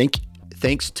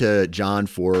 Thanks to John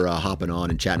for hopping on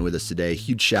and chatting with us today.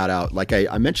 Huge shout out. Like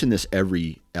I mentioned this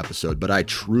every episode, but I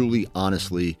truly,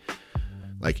 honestly,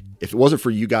 like if it wasn't for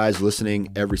you guys listening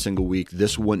every single week,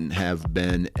 this wouldn't have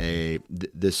been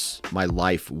my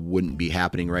life wouldn't be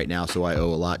happening right now. So I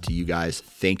owe a lot to you guys.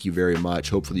 Thank you very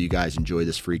much. Hopefully you guys enjoy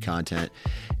this free content.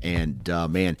 And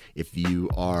man, if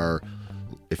you're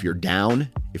down,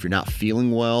 if you're not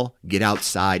feeling well, get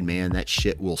outside, man. That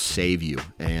shit will save you.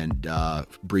 And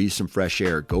breathe some fresh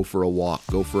air. Go for a walk.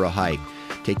 Go for a hike.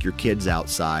 Take your kids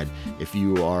outside. If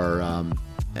you are, I'm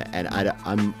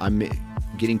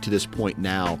getting to this point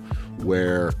now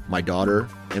where my daughter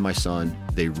and my son,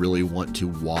 they really want to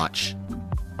watch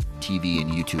TV and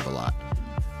YouTube a lot.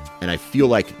 And I feel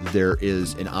like there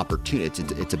is an opportunity.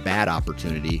 It's a bad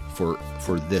opportunity for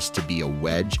this to be a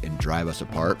wedge and drive us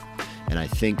apart. And I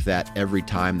think that every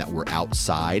time that we're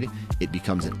outside, it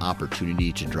becomes an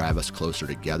opportunity to drive us closer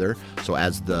together. So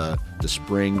as the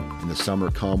spring and the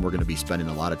summer come, we're going to be spending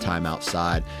a lot of time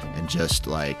outside and just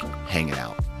like hanging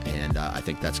out. And I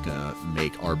think that's going to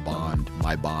make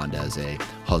my bond as a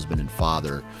husband and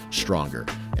father stronger.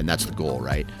 And that's the goal,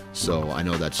 right? So I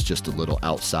know that's just a little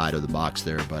outside of the box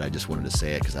there, but I just wanted to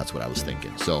say it because that's what I was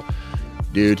thinking. So,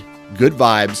 dude, good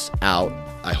vibes out.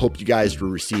 I hope you guys were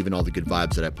receiving all the good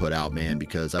vibes that I put out, man,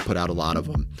 because I put out a lot of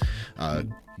them.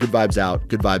 Good vibes out,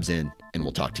 good vibes in, and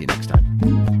we'll talk to you next time.